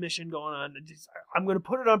got this mission going on. I'm going to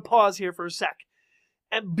put it on pause here for a sec.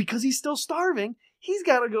 And because he's still starving, he's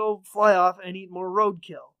got to go fly off and eat more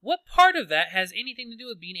roadkill. What part of that has anything to do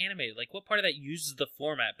with being animated? What part of that uses the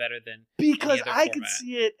format better than Because I could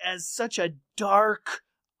see it as such a dark,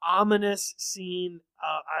 ominous scene.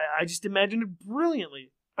 I just imagined it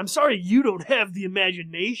brilliantly. I'm sorry you don't have the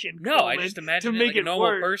imagination. No, I just imagine it like a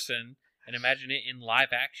normal person and imagine it in live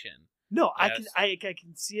action. No, yes. I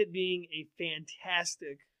can see it being a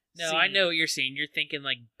fantastic scene. I know what you're saying. You're thinking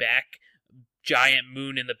back giant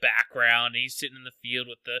moon in the background, and he's sitting in the field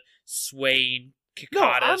with the swaying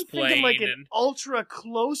cicadas playing. No, I'm thinking an ultra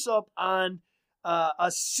close-up on a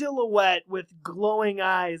silhouette with glowing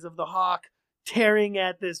eyes of the hawk tearing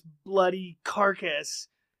at this bloody carcass.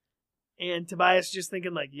 And Tobias just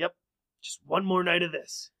thinking yep, just one more night of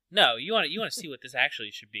this. No, you want to see what this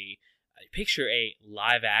actually should be. Picture a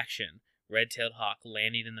live action red-tailed hawk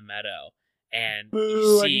landing in the meadow, and Boo,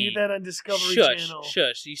 you see, I can get that on Discovery Channel.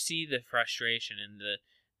 Shush! You see the frustration and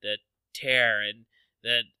the terror and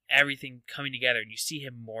everything coming together, and you see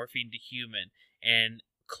him morphing to human, and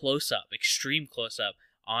extreme close up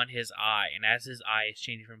on his eye, and as his eye is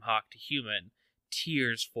changing from hawk to human,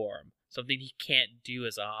 tears form. Something he can't do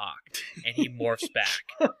as a hawk, and he morphs back.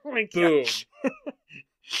 Oh my Boom. gosh.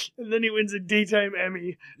 And then he wins a daytime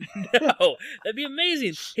Emmy. No, that'd be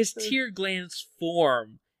amazing. His tear glands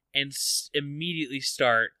form and immediately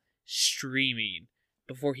start streaming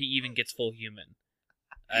before he even gets full human.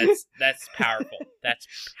 That's powerful. That's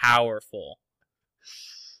powerful.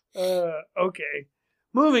 Okay.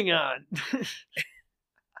 Moving on.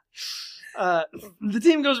 The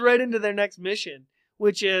team goes right into their next mission,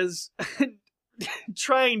 which is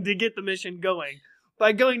trying to get the mission going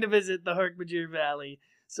by going to visit the Hork-Bajir Valley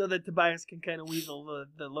so that Tobias can kind of weasel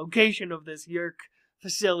the location of this Yeerk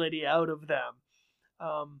facility out of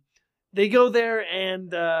them. They go there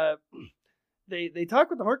and they talk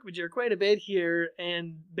with the Hork-Bajir quite a bit here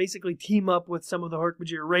and basically team up with some of the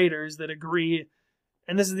Hork-Bajir raiders that agree,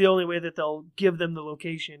 and this is the only way that they'll give them the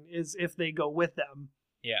location, is if they go with them.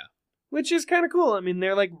 Yeah. Which is kind of cool. I mean,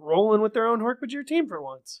 they're rolling with their own Hork-Bajir team for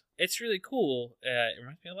once. It's really cool. It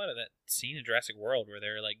reminds me a lot of that scene in Jurassic World where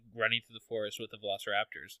they're running through the forest with the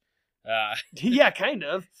velociraptors. Yeah, kind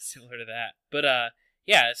of. Similar to that. But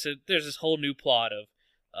yeah, so there's this whole new plot of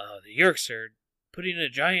the Yeerks are putting in a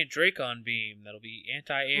giant Dracon beam that'll be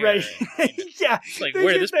anti-air. Right. Yeah.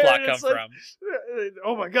 Where did this plot come from?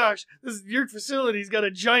 Oh my gosh, this Yeerk facility's got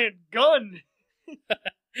a giant gun.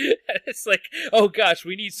 It's oh gosh,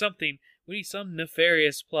 we need something. We need some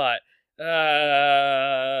nefarious plot.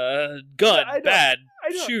 Gun, bad,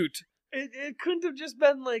 shoot. It couldn't have just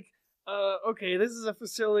been okay, this is a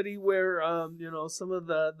facility where some of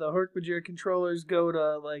the Hork-Bajir controllers go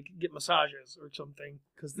to get massages or something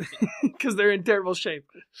because they're in terrible shape.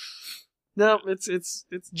 No, it's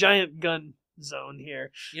giant gun zone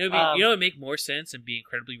here. You know what would make more sense and be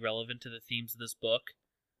incredibly relevant to the themes of this book?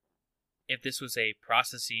 If this was a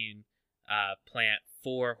processing plant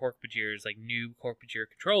for Hork-Bajir's new Hork-Bajir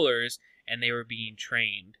controllers, and they were being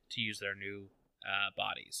trained to use their new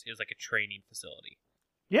bodies. It was a training facility.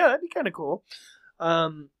 Yeah, that'd be kind of cool.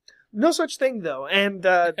 No such thing, though. And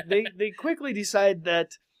they quickly decide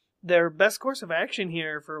that their best course of action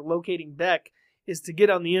here for locating Beck is to get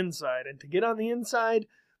on the inside. And to get on the inside,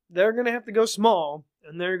 they're going to have to go small,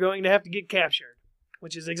 and they're going to have to get captured,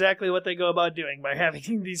 which is exactly what they go about doing by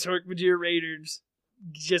having these Hork-Bajir raiders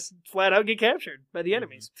just flat out get captured by the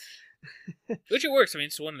enemies. Which it works. I mean,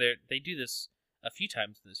 it's one of they do this a few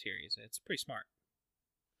times in the series. It's pretty smart.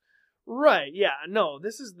 Right, yeah, no,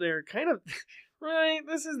 this is their kind of, right,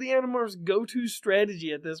 this is the Animorphs' go-to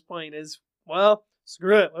strategy at this point is, well,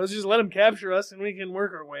 screw it, let's just let them capture us and we can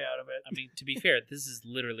work our way out of it. I mean, to be fair, this is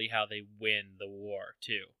literally how they win the war,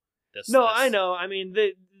 too. I know, I mean,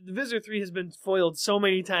 the Visor 3 has been foiled so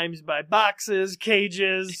many times by boxes,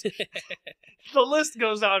 cages, The list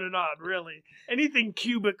goes on and on, really. Anything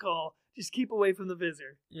cubicle, just keep away from the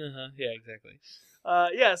visor. Uh-huh. Yeah, exactly.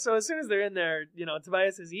 So as soon as they're in there,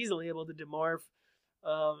 Tobias is easily able to demorph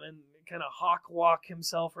and kind of hawk walk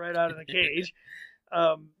himself right out of the cage.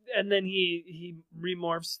 And then he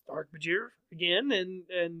remorphs Archbajir again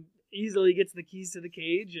and easily gets the keys to the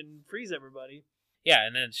cage and frees everybody. Yeah,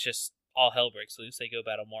 and then it's just all hell breaks loose. They go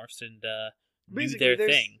battle morphs and do their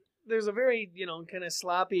thing. There's a very, kind of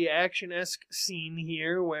sloppy action-esque scene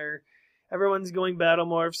here where everyone's going battle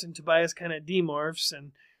morphs and Tobias kind of demorphs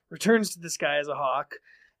and returns to the sky as a hawk.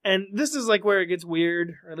 And this is like where it gets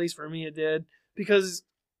weird, or at least for me it did, because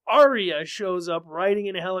Arya shows up riding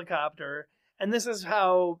in a helicopter, and this is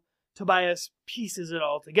how Tobias pieces it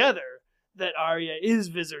all together, that Arya is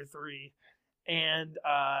Visser 3. And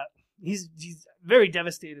he's very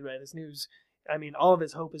devastated by this news. I mean, all of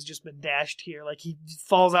his hope has just been dashed here. Like, he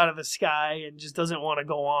falls out of the sky and just doesn't want to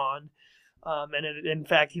go on. In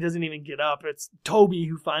fact, he doesn't even get up. It's Toby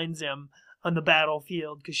who finds him on the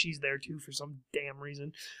battlefield because she's there too for some damn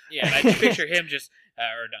reason. Yeah, and I can picture him just,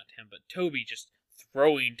 or not him, but Toby just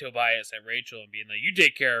throwing Tobias at Rachel and being like, "You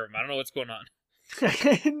take care of him. I don't know what's going on."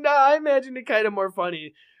 No, I imagine it kind of more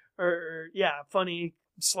funny. Funny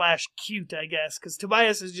 / cute, I guess, because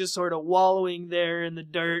Tobias is just sort of wallowing there in the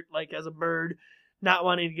dirt, like as a bird, not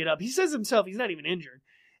wanting to get up. He says himself he's not even injured.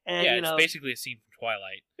 And, yeah, it's basically a scene from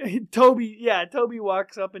Twilight. Toby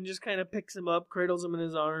walks up and just kind of picks him up, cradles him in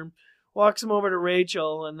his arm, walks him over to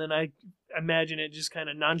Rachel, and then I imagine it just kind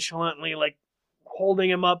of nonchalantly, like, holding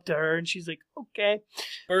him up to her, and she's like, okay.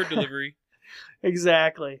 Bird delivery.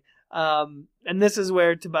 Exactly. And this is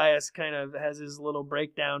where Tobias kind of has his little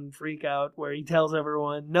breakdown freak out where he tells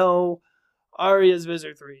everyone, no, Arya's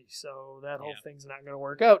Visser 3, so that whole thing's not going to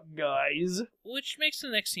work out, guys. Which makes the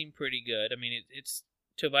next scene pretty good. I mean, it's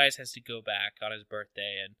Tobias has to go back on his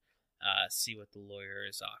birthday and see what the lawyer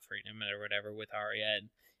is offering him or whatever with Arya, and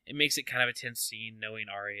it makes it kind of a tense scene knowing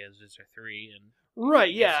Arya is Visser 3. And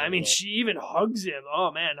right, yeah, I mean, she even hugs him.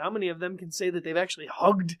 Oh, man, how many of them can say that they've actually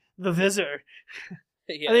hugged the Visser?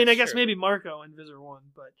 Yeah, I mean, I guess maybe Marco in Visser 1,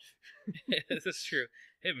 but... That's true.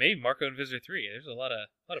 Hey, maybe Marco in Visser 3. There's a lot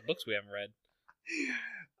of books we haven't read.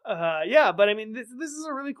 But I mean, this is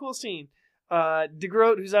a really cool scene. De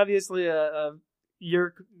Groot, who's obviously a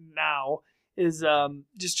Yeerk now, is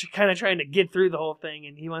just kind of trying to get through the whole thing,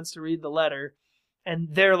 and he wants to read the letter. And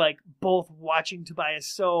they're like both watching Tobias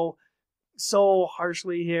so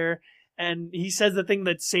harshly here. And he says the thing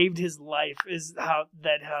that saved his life is how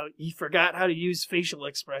he forgot how to use facial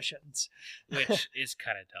expressions, which is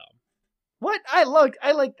kind of dumb. What? I like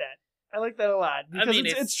that. I like that a lot because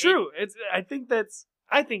it's true. I think that's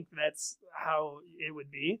how it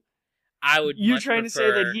would be. You're trying to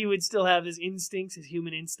say that he would still have his instincts, his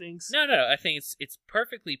human instincts? No. I think it's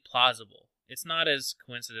perfectly plausible. It's not as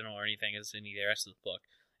coincidental or anything as any of the rest of the book.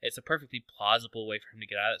 It's a perfectly plausible way for him to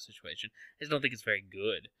get out of that situation. I just don't think it's very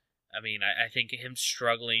good. I mean, I think him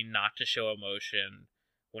struggling not to show emotion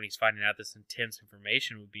when he's finding out this intense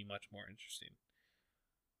information would be much more interesting.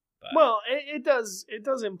 But... Well, it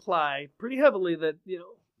does imply pretty heavily that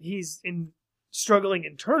he's struggling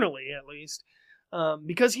internally at least,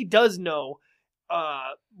 because he does know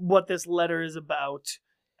what this letter is about.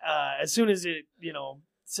 As soon as it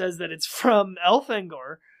says that it's from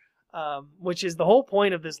Elfangor. Which is the whole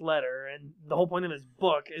point of this letter and the whole point of this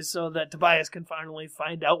book is so that Tobias can finally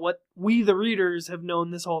find out what we, the readers, have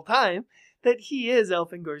known this whole time, that he is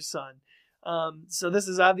Elfangor's son. So this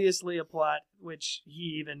is obviously a plot which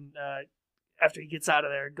he even, after he gets out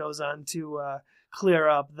of there, goes on to clear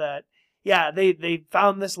up that, they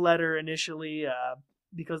found this letter initially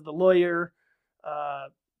because the lawyer,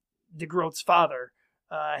 de Groot's father,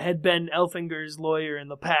 had been Elfangor's lawyer in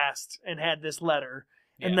the past and had this letter.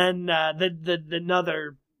 Yeah. And then the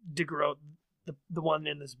another de Groot, the one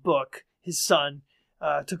in this book, his son,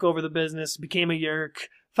 took over the business, became a Yeerk,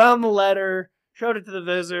 found the letter, showed it to the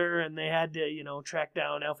Visser, and they had to, track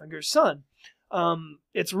down Elfangor's son.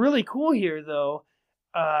 It's really cool here, though,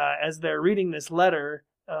 as they're reading this letter.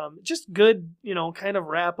 Just good, kind of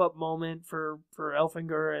wrap-up moment for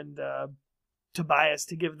Elfangor and Tobias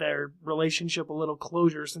to give their relationship a little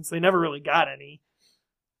closure, since they never really got any.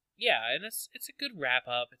 Yeah, and it's a good wrap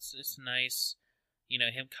up. It's nice,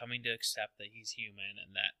 him coming to accept that he's human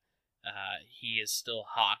and that he is still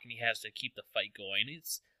Hawk and he has to keep the fight going.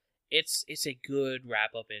 It's a good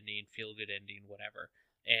wrap up ending, feel good ending, whatever.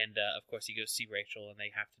 And of course, he goes see Rachel and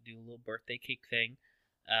they have to do a little birthday cake thing,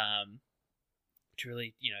 to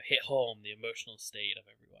really hit home the emotional state of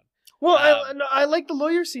everyone. Well, I like the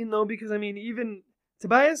lawyer scene though, because I mean, even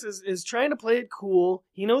Tobias is trying to play it cool.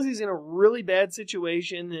 He knows he's in a really bad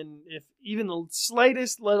situation, and if even the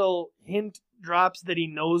slightest little hint drops that he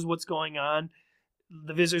knows what's going on,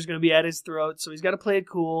 the Vizier's going to be at his throat, so he's got to play it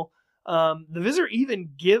cool. The Vizier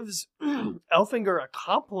even gives Elfinger a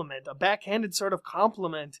compliment, a backhanded sort of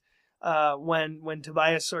compliment, when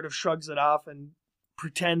Tobias sort of shrugs it off and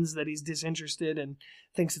pretends that he's disinterested and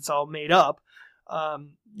thinks it's all made up.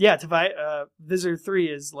 Vizier 3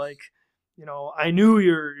 is like, I knew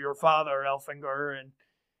your father, Elfinger, and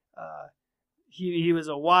he was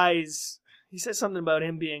a wise. He says something about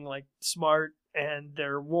him being like smart, and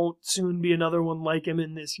there won't soon be another one like him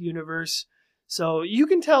in this universe. So you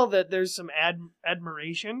can tell that there's some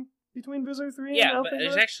admiration between Vizier 3 and Elfinger. Yeah, but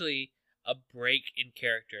there's actually a break in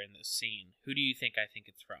character in this scene. Who do you think I think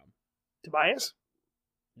it's from? Tobias?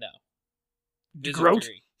 No. Groot?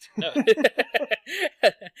 No.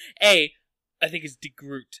 I think it's de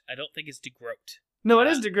Groot. I don't think it's de Groot. No, it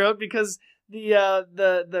is de Groot because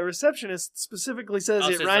the receptionist specifically says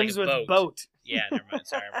it rhymes like with boat. Yeah, never mind.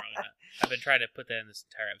 Sorry, I'm wrong on that. I've been trying to put that in this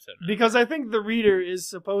entire episode now. Because I think the reader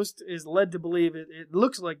is led to believe it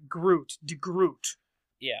looks like Groot, de Groot.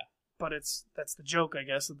 Yeah. But that's the joke, I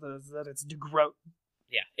guess, that it's de Groot.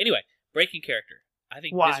 Yeah. Anyway, breaking character. I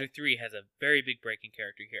think Vizier 3 has a very big breaking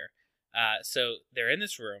character here. So they're in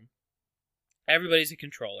this room. Everybody's a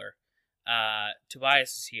controller.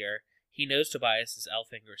 Tobias is here. He knows Tobias is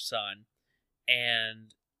Elfinger's son,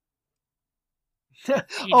 and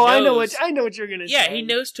I know what you're gonna say. Yeah, he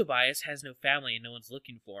knows Tobias has no family and no one's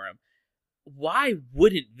looking for him. Why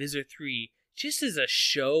wouldn't Vizier 3, just as a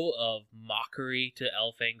show of mockery to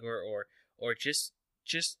Elfinger, or just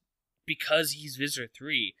because he's Vizier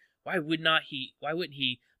 3, why wouldn't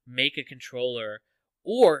he make a controller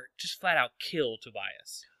or just flat out kill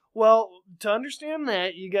Tobias? Well, to understand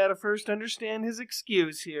that, you gotta first understand his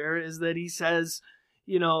excuse here, is that he says,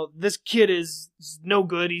 this kid is no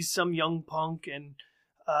good, he's some young punk, and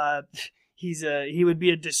he would be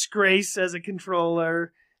a disgrace as a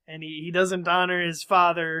controller, and he doesn't honor his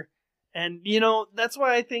father, and, that's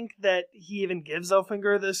why I think that he even gives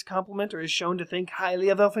Elfinger this compliment, or is shown to think highly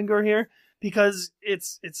of Elfinger here, because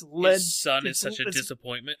it's led... His son is such a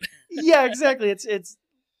disappointment. Yeah, exactly, it's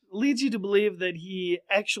leads you to believe that he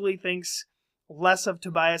actually thinks less of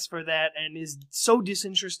Tobias for that and is so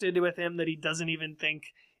disinterested with him that he doesn't even think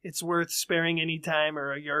it's worth sparing any time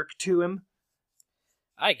or a yerk to him.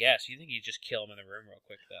 I guess. You think he'd just kill him in the room real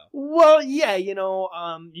quick, though? Well, yeah,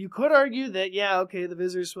 you could argue that, the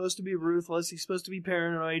Vizier's supposed to be ruthless, he's supposed to be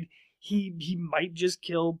paranoid, he might just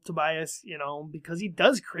kill Tobias, because he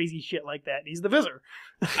does crazy shit like that. He's the Vizier.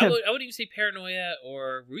 I wouldn't even say paranoia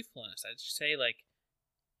or ruthlessness. I'd just say,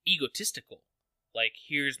 egotistical.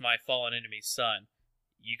 Here's my fallen enemy's son.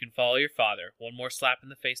 You can follow your father. One more slap in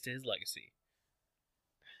the face to his legacy.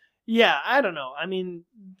 Yeah, I don't know. I mean,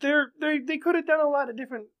 they could have done a lot of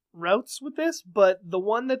different routes with this, but the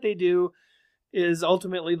one that they do is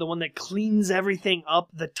ultimately the one that cleans everything up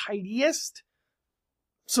the tidiest,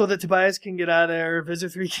 so that Tobias can get out of there, Vizier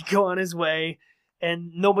 3 can go on his way,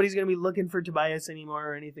 and nobody's going to be looking for Tobias anymore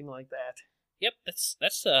or anything like that. Yep,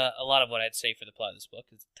 that's a lot of what I'd say for the plot of this book.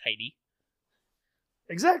 It's tidy.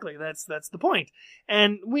 Exactly, that's the point.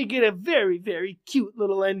 And we get a very, very cute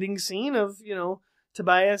little ending scene of,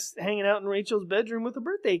 Tobias hanging out in Rachel's bedroom with a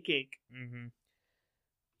birthday cake. Mm-hmm.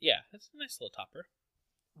 Yeah, that's a nice little topper.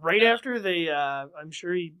 Right after they, I'm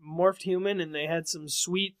sure he morphed human and they had some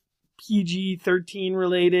sweet PG-13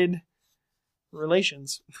 related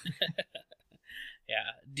relations.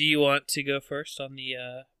 Yeah. Do you want to go first on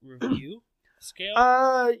the review scale?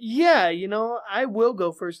 Yeah, I will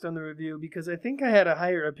go first on the review because I think I had a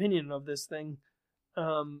higher opinion of this thing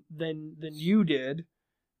than you did.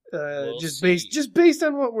 Just based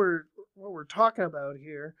on what we're talking about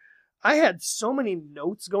here. I had so many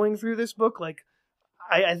notes going through this book,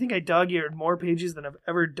 I think I dog-eared more pages than I've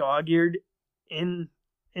ever dog-eared in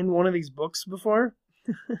one of these books before.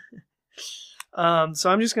 So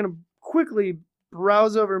I'm just gonna quickly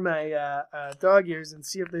browse over my dog ears and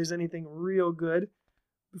see if there's anything real good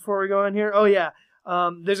before we go on here. Oh yeah,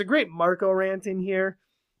 there's a great Marco rant in here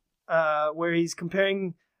where he's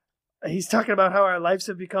talking about how our lives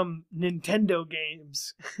have become Nintendo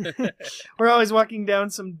games. We're always walking down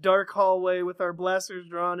some dark hallway with our blasters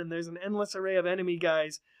drawn, and there's an endless array of enemy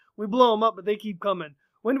guys. We blow them up, but they keep coming.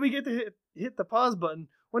 When do we get to hit the pause button?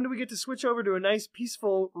 When do we get to switch over to a nice,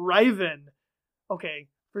 peaceful Riven? Okay,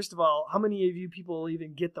 first of all, how many of you people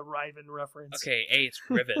even get the Riven reference? Okay, A, it's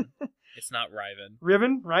Riven. It's not Riven.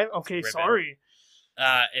 Riven? Right? Okay, Riven. Sorry.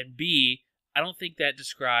 And B, I don't think that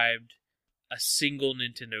described a single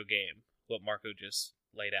Nintendo game, what Marco just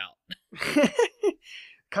laid out.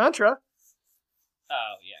 Contra.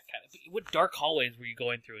 Oh, yeah, kind of. What dark hallways were you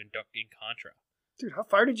going through in Contra? Dude, how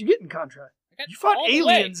far did you get in Contra? You fought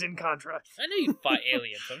aliens in Contra. I know you fought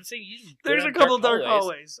aliens. I'm saying you didn't. There's a couple dark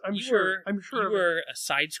hallways. I'm sure. You were a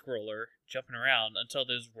side scroller jumping around until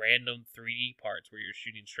those random 3D parts where you're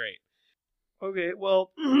shooting straight. Okay,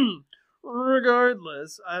 well,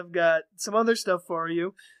 regardless, I've got some other stuff for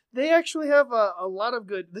you. They actually have a lot of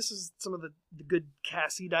good. This is some of the good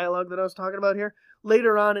Cassie dialogue that I was talking about here.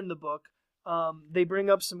 Later on in the book, they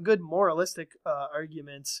bring up some good moralistic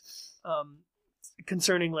arguments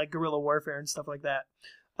concerning like guerrilla warfare and stuff like that.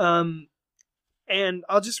 And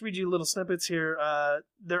I'll just read you little snippets here.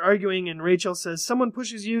 They're arguing, and Rachel says, "Someone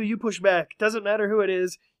pushes you, you push back. Doesn't matter who it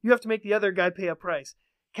is. You have to make the other guy pay a price."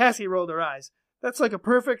 Cassie rolled her eyes. "That's like a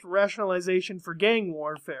perfect rationalization for gang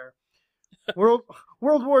warfare." World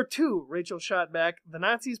War II, Rachel shot back. "The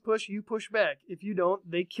Nazis push, you push back. If you don't,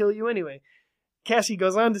 they kill you anyway." Cassie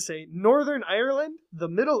goes on to say, "Northern Ireland? The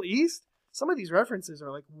Middle East?" Some of these references are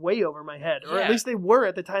like way over my head, or at least they were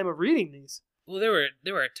at the time of reading these. Well, there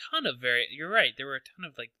were a ton of you're right. There were a ton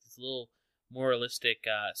of like these little moralistic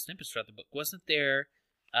snippets throughout the book. Wasn't there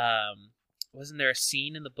a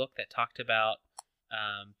scene in the book that talked about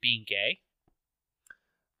being gay?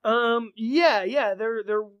 Yeah.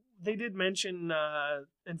 They did mention.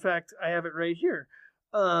 In fact, I have it right here.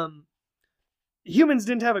 Humans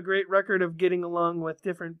didn't have a great record of getting along with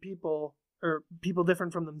different people, or people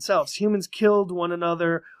different from themselves. Humans killed one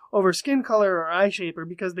another over skin color or eye shape, or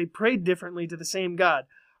because they prayed differently to the same god.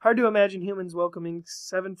 Hard to imagine humans welcoming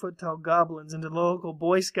 7-foot-tall goblins into the local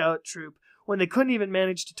Boy Scout troop when they couldn't even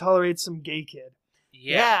manage to tolerate some gay kid.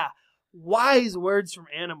 Yeah. Wise words from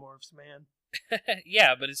Animorphs, man.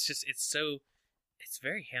 Yeah, but it's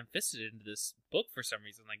very ham-fisted into this book for some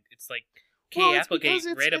reason. Like, it's like Kay Applegate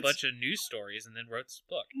read a bunch of news stories and then wrote this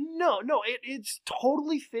book. No, it's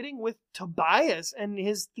totally fitting with Tobias and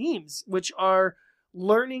his themes, which are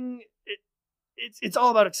learning. It's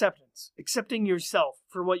all about acceptance, accepting yourself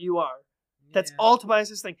for what you are. That's all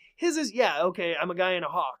Tobias's thing. His is, okay, I'm a guy in a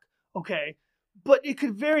hawk. Okay. But it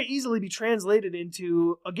could very easily be translated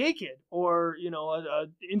into a gay kid or, a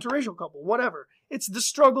interracial couple, whatever. It's the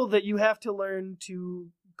struggle that you have to learn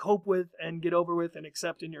to cope with and get over with and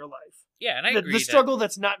accept in your life. Yeah, and I agree. The struggle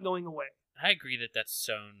that's not going away. I agree that that's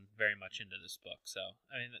sewn very much into this book. So,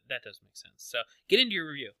 I mean, that does make sense. So, get into your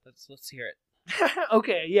review. Let's hear it.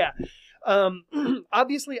 Okay, yeah.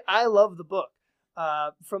 Obviously, I love the book.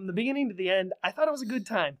 From the beginning to the end, I thought it was a good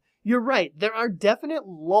time. You're right. There are definite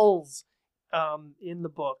lulls in the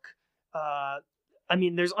book.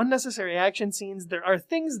 There's unnecessary action scenes. There are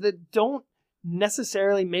things that don't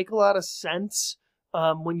necessarily make a lot of sense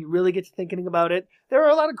when you really get to thinking about it. There are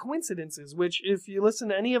a lot of coincidences, which if you listen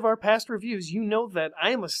to any of our past reviews, you know that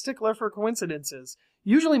I am a stickler for coincidences.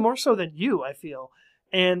 Usually more so than you, I feel.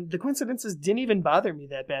 And the coincidences didn't even bother me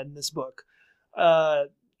that bad in this book.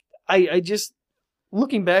 I just,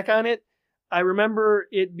 looking back on it, I remember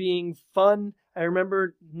it being fun. I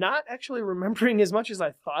remember not actually remembering as much as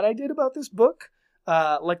I thought I did about this book.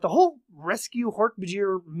 Like the whole rescue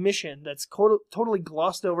Hork-Bajir mission that's totally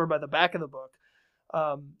glossed over by the back of the book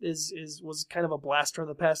was kind of a blast from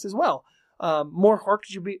the past as well. More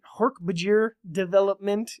Hork-Bajir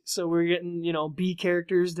development, so we're getting, B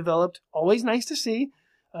characters developed. Always nice to see.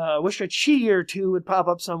 Wish a Chi or two would pop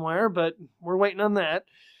up somewhere, but we're waiting on that.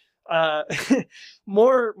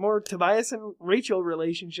 More Tobias and Rachel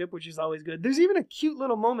relationship, which is always good. There's even a cute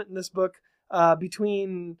little moment in this book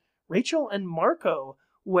between Rachel and Marco,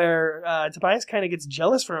 where Tobias kind of gets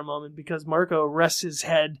jealous for a moment because Marco rests his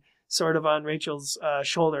head sort of on Rachel's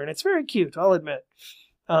shoulder, and it's very cute, I'll admit.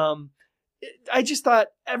 I just thought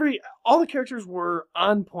all the characters were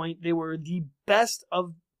on point. They were the best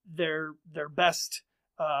of their best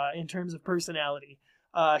in terms of personality.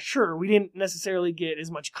 Sure, we didn't necessarily get as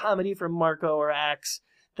much comedy from Marco or Axe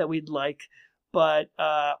that we'd like, but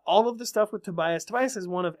all of the stuff with Tobias is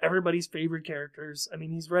one of everybody's favorite characters. I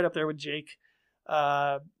mean, he's right up there with Jake.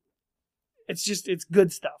 It's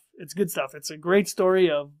good stuff. It's good stuff. It's a great story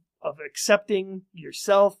of accepting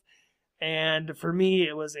yourself, and for me,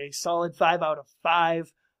 it was a solid 5 out of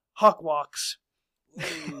 5 Hawk Walks.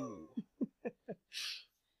 Ooh.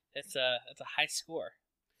 That's a high score.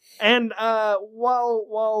 And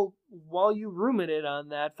while you ruminated on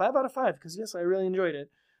that, 5 out of 5, because yes, I really enjoyed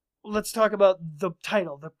it. Let's talk about the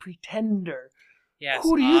title, The Pretender. Yes,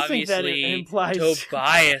 who do you think that implies?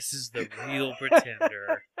 Tobias is the real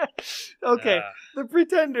pretender. Okay, The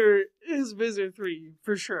Pretender is Visser 3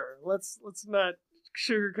 for sure. Let's not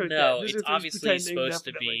sugarcoat that. No, it's obviously supposed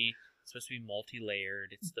to be It's supposed to be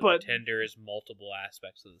multi-layered. It's the Pretender is multiple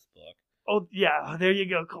aspects of this book. Oh yeah, there you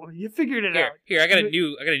go, Colby. You figured it out. Here, I got a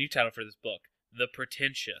new title for this book: The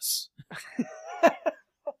Pretentious.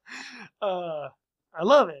 I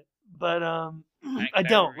love it, but I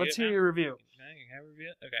don't. Let's hear your review. Can I have a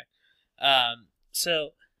review? Okay.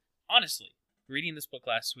 So honestly, reading this book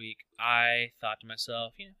last week, I thought to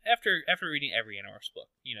myself, after reading every Animorphs book,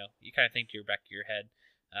 you kind of think to your back of your head,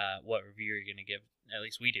 what review you're going to give. At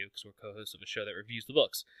least we do, because we're co-hosts of a show that reviews the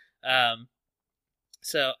books.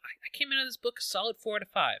 So I came into this book a solid 4 out of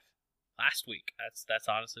 5 last week. That's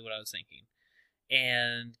honestly what I was thinking.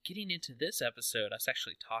 And getting into this episode, I was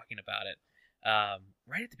actually talking about it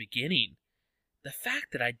right at the beginning. The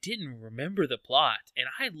fact that I didn't remember the plot, and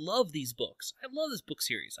I love these books. I love this book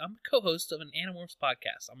series. I'm a co-host of an Animorphs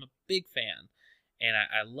podcast. I'm a big fan, and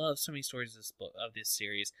I love so many stories of this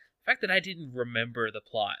series. The fact that I didn't remember the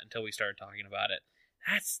plot until we started talking about it,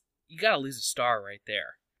 you gotta lose a star right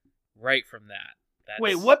there, right from that.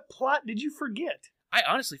 Wait, what plot did you forget? I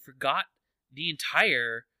honestly forgot the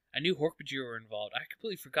entire. I knew Hork-Bajir were involved. I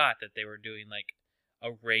completely forgot that they were doing like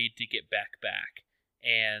a raid to get back,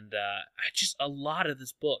 and a lot of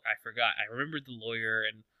this book I forgot. I remembered the lawyer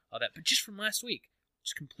and all that, but just from last week,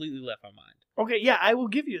 just completely left my mind. Okay, yeah, I will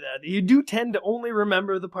give you that. You do tend to only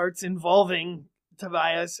remember the parts involving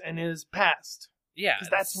Tobias and his past. Yeah, because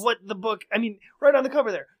that's what the book. I mean, right on the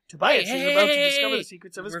cover there. Tobias is about to discover the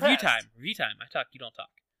secrets of his past. Review time. I talk, you don't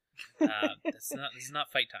talk. This is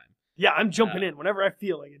not fight time. Yeah, I'm jumping in whenever I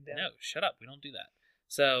feel like it. No, shut up. We don't do that.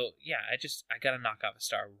 So yeah, I gotta knock off a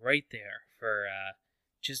star right there for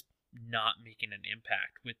just not making an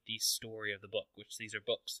impact with the story of the book. Which these are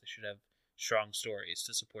books; they should have strong stories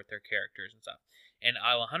to support their characters and stuff. And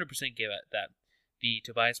I'll 100% give it that the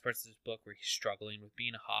Tobias parts of this book where he's struggling with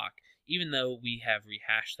being a hawk, even though we have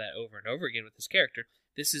rehashed that over and over again with his character.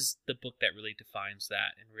 This is the book that really defines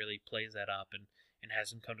that and really plays that up and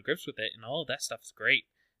has him come to grips with it, and all of that stuff is great.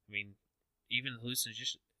 I mean, even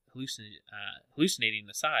hallucinating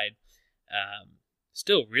aside,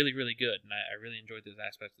 still really, really good, and I really enjoyed those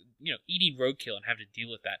aspects. Eating roadkill and having to deal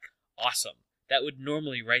with that, awesome. That would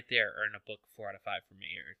normally right there earn a book 4 out of 5 for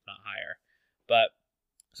me, or if not higher. But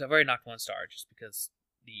so I've already knocked 1 star just because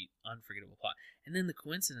the unforgettable plot. And then the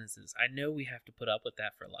coincidences. I know we have to put up with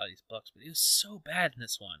that for a lot of these books, but it was so bad in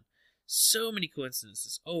this one. So many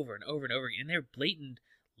coincidences over and over and over again. And they're blatant,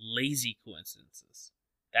 lazy coincidences.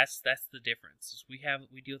 That's the difference. We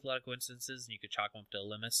deal with a lot of coincidences, and you could chalk them up to a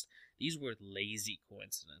limit. These were lazy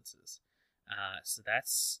coincidences. So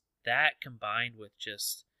that combined with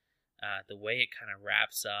just the way it kind of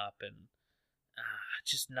wraps up, and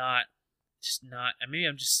just not. Maybe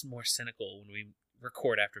I'm just more cynical when we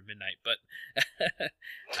record after midnight, but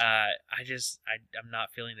I'm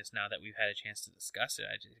not feeling this now that we've had a chance to discuss it.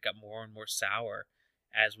 I just got more and more sour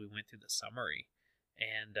as we went through the summary,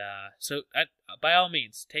 and so by all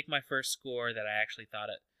means, take my first score that I actually thought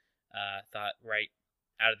right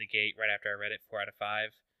out of the gate, right after I read it, 4 out of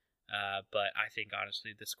 5. But I think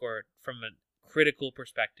honestly, the score from a critical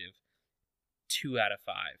perspective, 2 out of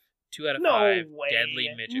 5. 2 out of 5 deadly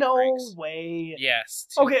midget freaks. No way. Yes.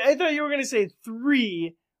 Okay, I thought you were going to say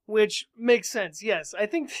 3, which makes sense. Yes, I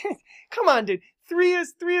think... Come on, dude. 3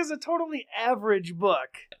 is a totally average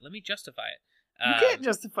book. Let me justify it. You can't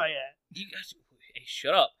justify it. Hey,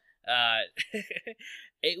 shut up.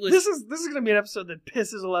 It was. This is going to be an episode that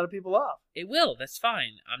pisses a lot of people off. It will. That's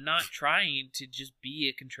fine. I'm not trying to just be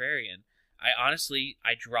a contrarian. I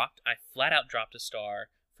flat out dropped a star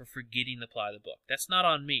for forgetting the plot of the book. That's not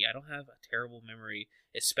on me. I don't have a terrible memory,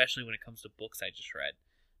 especially when it comes to books I just read.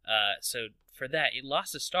 So for that, it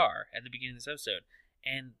lost a star at the beginning of this episode.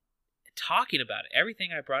 And talking about it,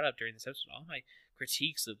 everything I brought up during this episode, all my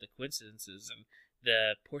critiques of the coincidences and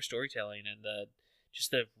the poor storytelling and the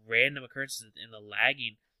random occurrences and the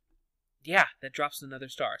lagging, yeah, that drops another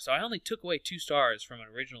star. So I only took away 2 stars from an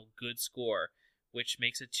original good score, which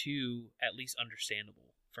makes it 2 at least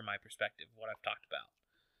understandable from my perspective, what I've talked about.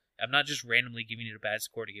 I'm not just randomly giving it a bad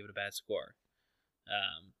score to give it a bad score.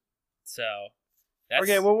 So that's...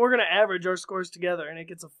 Okay, well, we're going to average our scores together, and it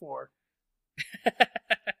gets a 4.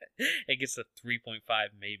 It gets a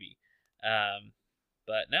 3.5 maybe.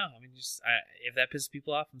 But no, I mean, if that pisses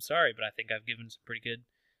people off, I'm sorry, but I think I've given some pretty good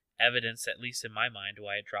evidence, at least in my mind,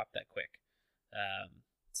 why it dropped that quick.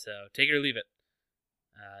 So take it or leave it.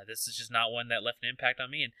 This is just not one that left an impact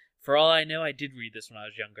on me, and for all I know, I did read this when I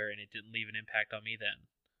was younger, and it didn't leave an impact on me then.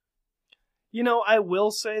 You know, I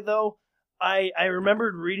will say, though, I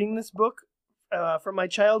remembered reading this book from my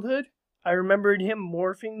childhood. I remembered him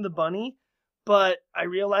morphing the bunny, but I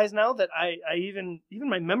realize now that I even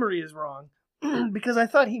my memory is wrong. because I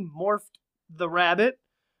thought he morphed the rabbit,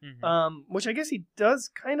 which I guess he does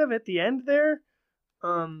kind of at the end there.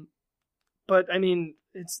 But I mean,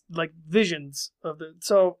 it's like visions of the.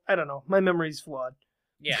 So I don't know. My memory's flawed.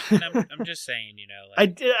 Yeah, and I'm just saying,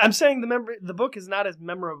 like, I'm saying the book is not as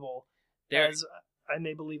memorable as I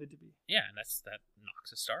may believe it to be. Yeah, and that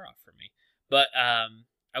knocks a star off for me. But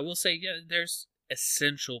I will say, yeah, there's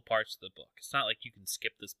essential parts of the book. It's not like you can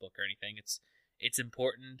skip this book or anything. It's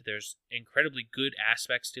important. There's incredibly good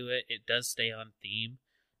aspects to it. It does stay on theme.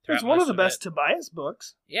 It's one of the best Tobias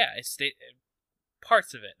books. Yeah,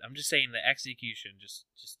 parts of it. I'm just saying the execution just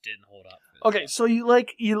didn't hold up. Okay, so you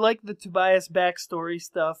like the Tobias backstory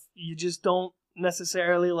stuff. You just don't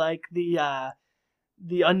necessarily like the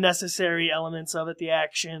unnecessary elements of it, the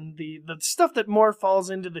action, the stuff that more falls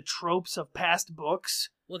into the tropes of past books.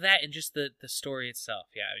 Well, that and just the story itself.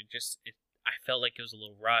 Yeah, I mean, I felt like it was a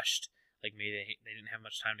little rushed. Like maybe they didn't have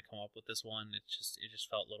much time to come up with this one. It just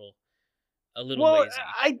felt a little lazy.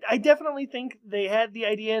 I definitely think they had the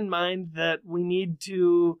idea in mind that we need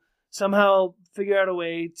to somehow figure out a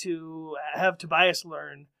way to have Tobias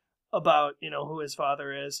learn about, who his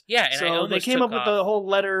father is. Yeah, and so they came up with the whole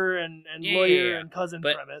letter and lawyer and cousin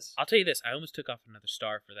premise. I'll tell you this, I almost took off another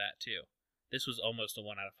star for that too. This was almost a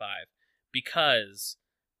 1 out of 5 because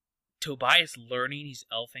Tobias learning he's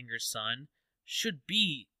Elfinger's son should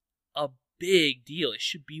be a big deal. It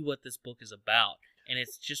should be what this book is about. And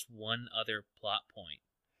it's just one other plot point.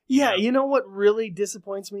 Yeah, you know what really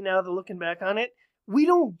disappoints me now that looking back on it? We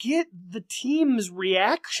don't get the team's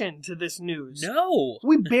reaction to this news. No.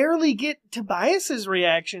 We barely get Tobias's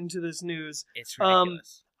reaction to this news. It's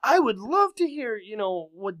ridiculous. I would love to hear,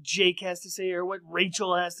 what Jake has to say or what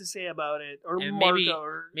Rachel has to say about it, or Marta,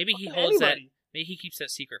 or maybe he holds anybody. Maybe he keeps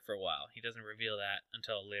that secret for a while. He doesn't reveal that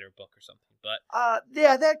until a later book or something. But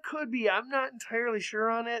yeah, that could be. I'm not entirely sure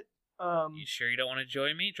on it. You sure you don't want to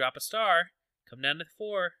join me? Drop a star. Come down to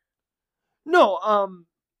 4. No,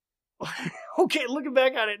 okay, looking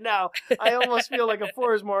back on it now, I almost feel like a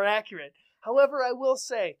 4 is more accurate. However, I will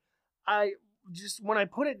say, when I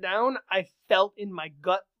put it down, I felt in my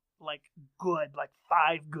gut like good, like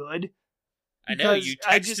 5 good. I know, you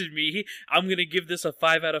texted me, I'm going to give this a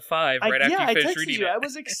 5 out of 5 right after you finished reading it. I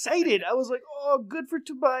was excited. I was like, oh, good for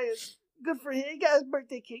Tobias. Good for him. He got his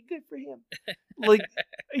birthday cake. Good for him. Like,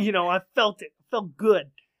 I felt it. I felt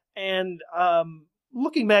good. And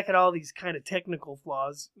looking back at all these kind of technical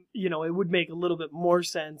flaws, it would make a little bit more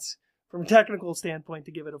sense from a technical standpoint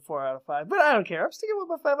to give it a 4 out of 5. But I don't care. I'm sticking with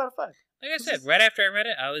my 5 out of 5. Like I said, right after I read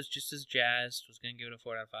it, I was just as jazzed. Was going to give it a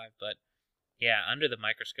 4 out of 5. But yeah, under the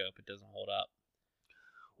microscope, it doesn't hold up.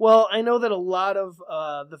 Well, I know that a lot of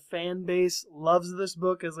the fan base loves this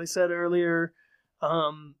book, as I said earlier.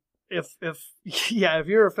 If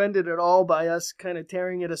you're offended at all by us kind of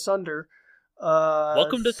tearing it asunder,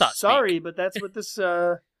 welcome to Thought Speak. Sorry, but that's what this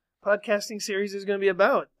podcasting series is going to be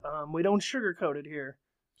about. We don't sugarcoat it here.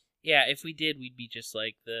 Yeah, if we did, we'd be just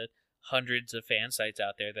like the hundreds of fan sites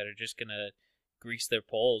out there that are just going to grease their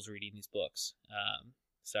poles reading these books.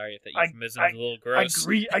 Sorry if that euphemism is a little gross.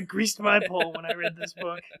 I greased my pole when I read this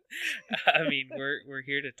book. I mean, we're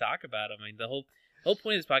here to talk about them. I mean, the whole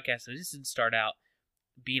point of this podcast is this didn't start out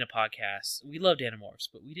being a podcast. We loved Animorphs,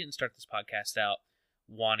 but we didn't start this podcast out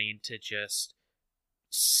wanting to just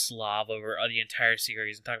slob over the entire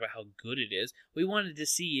series and talk about how good it is. We wanted to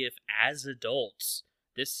see if, as adults,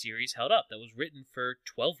 this series held up. That was written for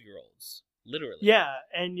 12-year-olds, literally. Yeah,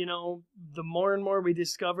 and the more and more we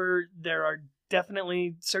discover, there are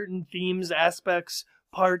definitely certain themes, aspects,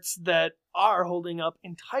 parts that are holding up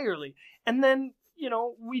entirely. And then,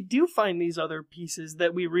 we do find these other pieces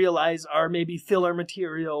that we realize are maybe filler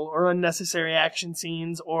material or unnecessary action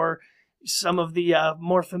scenes or some of the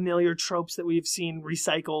more familiar tropes that we've seen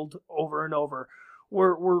recycled over and over.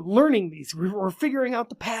 We're learning these. We're figuring out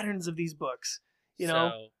the patterns of these books.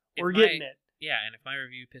 We're getting it. Yeah, and if my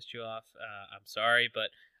review pissed you off, I'm sorry,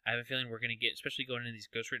 but I have a feeling we're going to get, especially going into these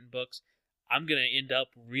ghostwritten books, I'm going to end up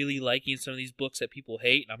really liking some of these books that people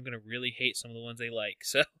hate, and I'm going to really hate some of the ones they like.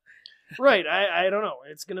 So, right, I don't know.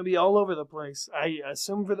 It's going to be all over the place. I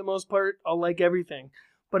assume for the most part I'll like everything.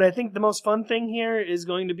 But I think the most fun thing here is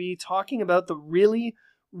going to be talking about the really,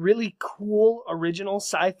 really cool original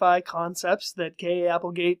sci-fi concepts that K.A.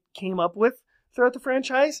 Applegate came up with throughout the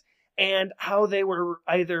franchise and how they were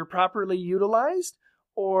either properly utilized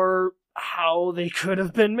or how they could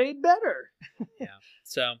have been made better. Yeah.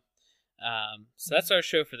 So that's our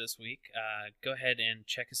show for this week. Go ahead and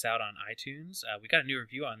check us out on iTunes. We got a new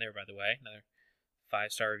review on there, by the way. Another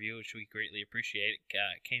 5-star review, which we greatly appreciate.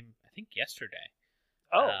 It came, I think, yesterday.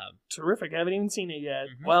 Oh, terrific. I haven't even seen it yet.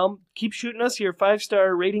 Mm-hmm. Well, keep shooting us your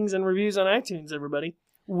 5-star ratings and reviews on iTunes, everybody.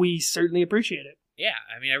 We certainly appreciate it. Yeah,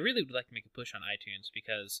 I mean, I really would like to make a push on iTunes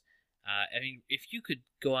because, I mean, if you could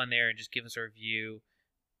go on there and just give us a review,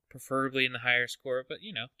 preferably in the higher score, but,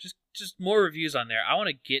 you know, just more reviews on there. I want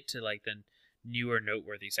to get to, like, the newer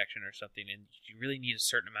noteworthy section or something, and you really need a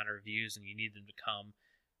certain amount of reviews, and you need them to come,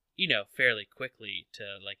 you know, fairly quickly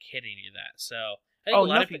to, like, hit any of that. So I think a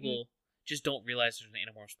lot of people just don't realize there's an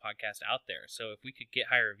Animorphs podcast out there. So if we could get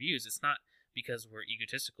higher reviews, it's not because we're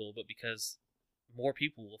egotistical, but because more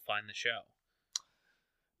people will find the show.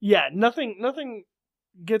 Yeah, nothing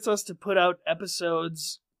gets us to put out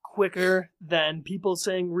episodes quicker than people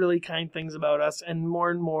saying really kind things about us and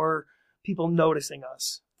more people noticing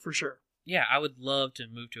us, for sure. Yeah, I would love to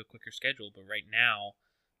move to a quicker schedule, but right now,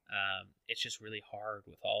 it's just really hard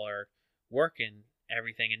with all our work and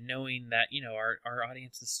everything, and knowing that, you know, our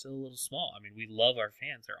audience is still a little small. I mean, we love our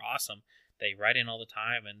fans. They're awesome. They write in all the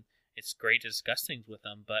time, and it's great to discuss things with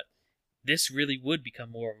them, but this really would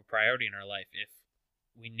become more of a priority in our life if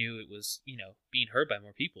we knew it was, you know, being heard by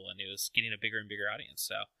more people, and it was getting a bigger and bigger audience,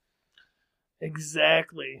 so.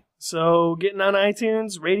 Exactly. So getting on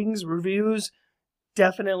iTunes, ratings, reviews,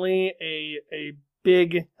 definitely a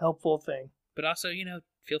big helpful thing. But also, you know,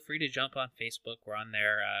 feel free to jump on Facebook. We're on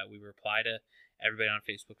there. We reply to everybody on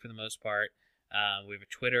Facebook for the most part. We have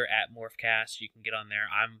a Twitter at MorphCast. You can get on there.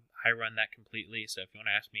 I run that completely. So if you want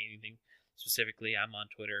to ask me anything specifically, I'm on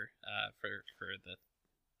Twitter for the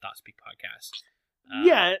ThoughtSpeak podcast.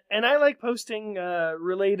 Yeah, and I like posting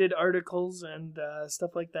related articles and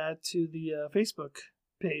stuff like that to the Facebook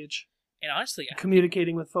page. And honestly,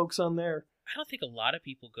 communicating with folks on there. I don't think a lot of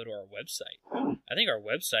people go to our website. I think our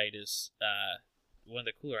website is one of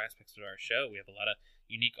the cooler aspects of our show. We have a lot of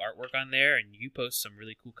unique artwork on there, and you post some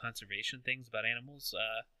really cool conservation things about animals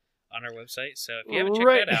on our website. So if you haven't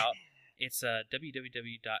checked that out, it's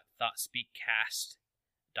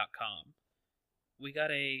www.thoughtspeakcast.com. We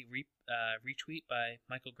got a retweet by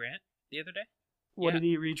Michael Grant the other day. What did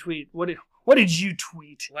he retweet? What did you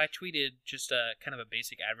tweet? Well, I tweeted just a kind of a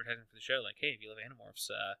basic advertisement for the show, like, hey, if you love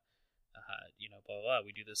Animorphs, you know, blah, blah, blah.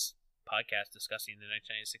 We do this podcast discussing the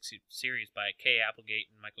 1996 series by Kay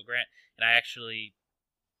Applegate and Michael Grant, and I actually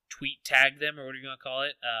tweet tagged them, or what are you going to call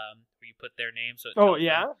it, where you put their name. So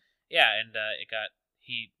yeah? Yeah, and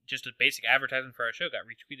just a basic advertisement for our show got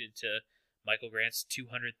retweeted to Michael Grant's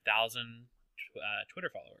 200,000 Twitter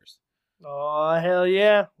followers. Oh, hell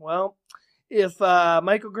yeah. Well, if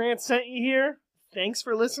Michael Grant sent you here, thanks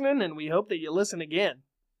for listening, and we hope that you listen again.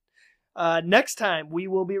 Next time, we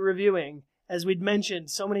will be reviewing, as we'd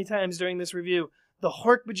mentioned so many times during this review, the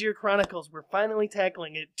Hork-Bajir Chronicles. We're finally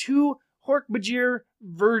tackling it. 2 Hork-Bajir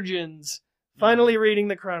virgins finally reading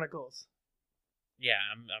the Chronicles. Yeah,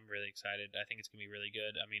 I'm really excited. I think it's going to be really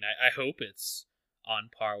good. I mean, I hope it's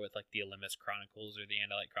on par with, like, the Elemis Chronicles or the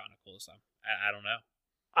Andalite Chronicles. I don't know.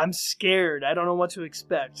 I'm scared. I don't know what to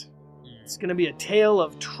expect. It's going to be a tale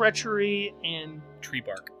of treachery and... tree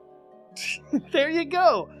bark. There you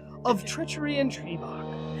go! Of treachery and tree bark.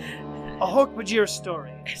 A Hork-Bajir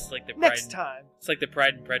story. It's like the next time. It's like the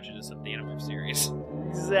Pride and Prejudice of the Animorphs series.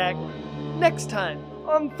 Exactly. Next time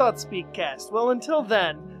on ThoughtSpeak Cast. Well, until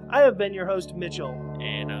then, I have been your host, Mitchell.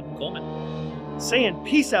 And I'm Coleman. Saying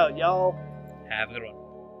peace out, y'all. Have a good one.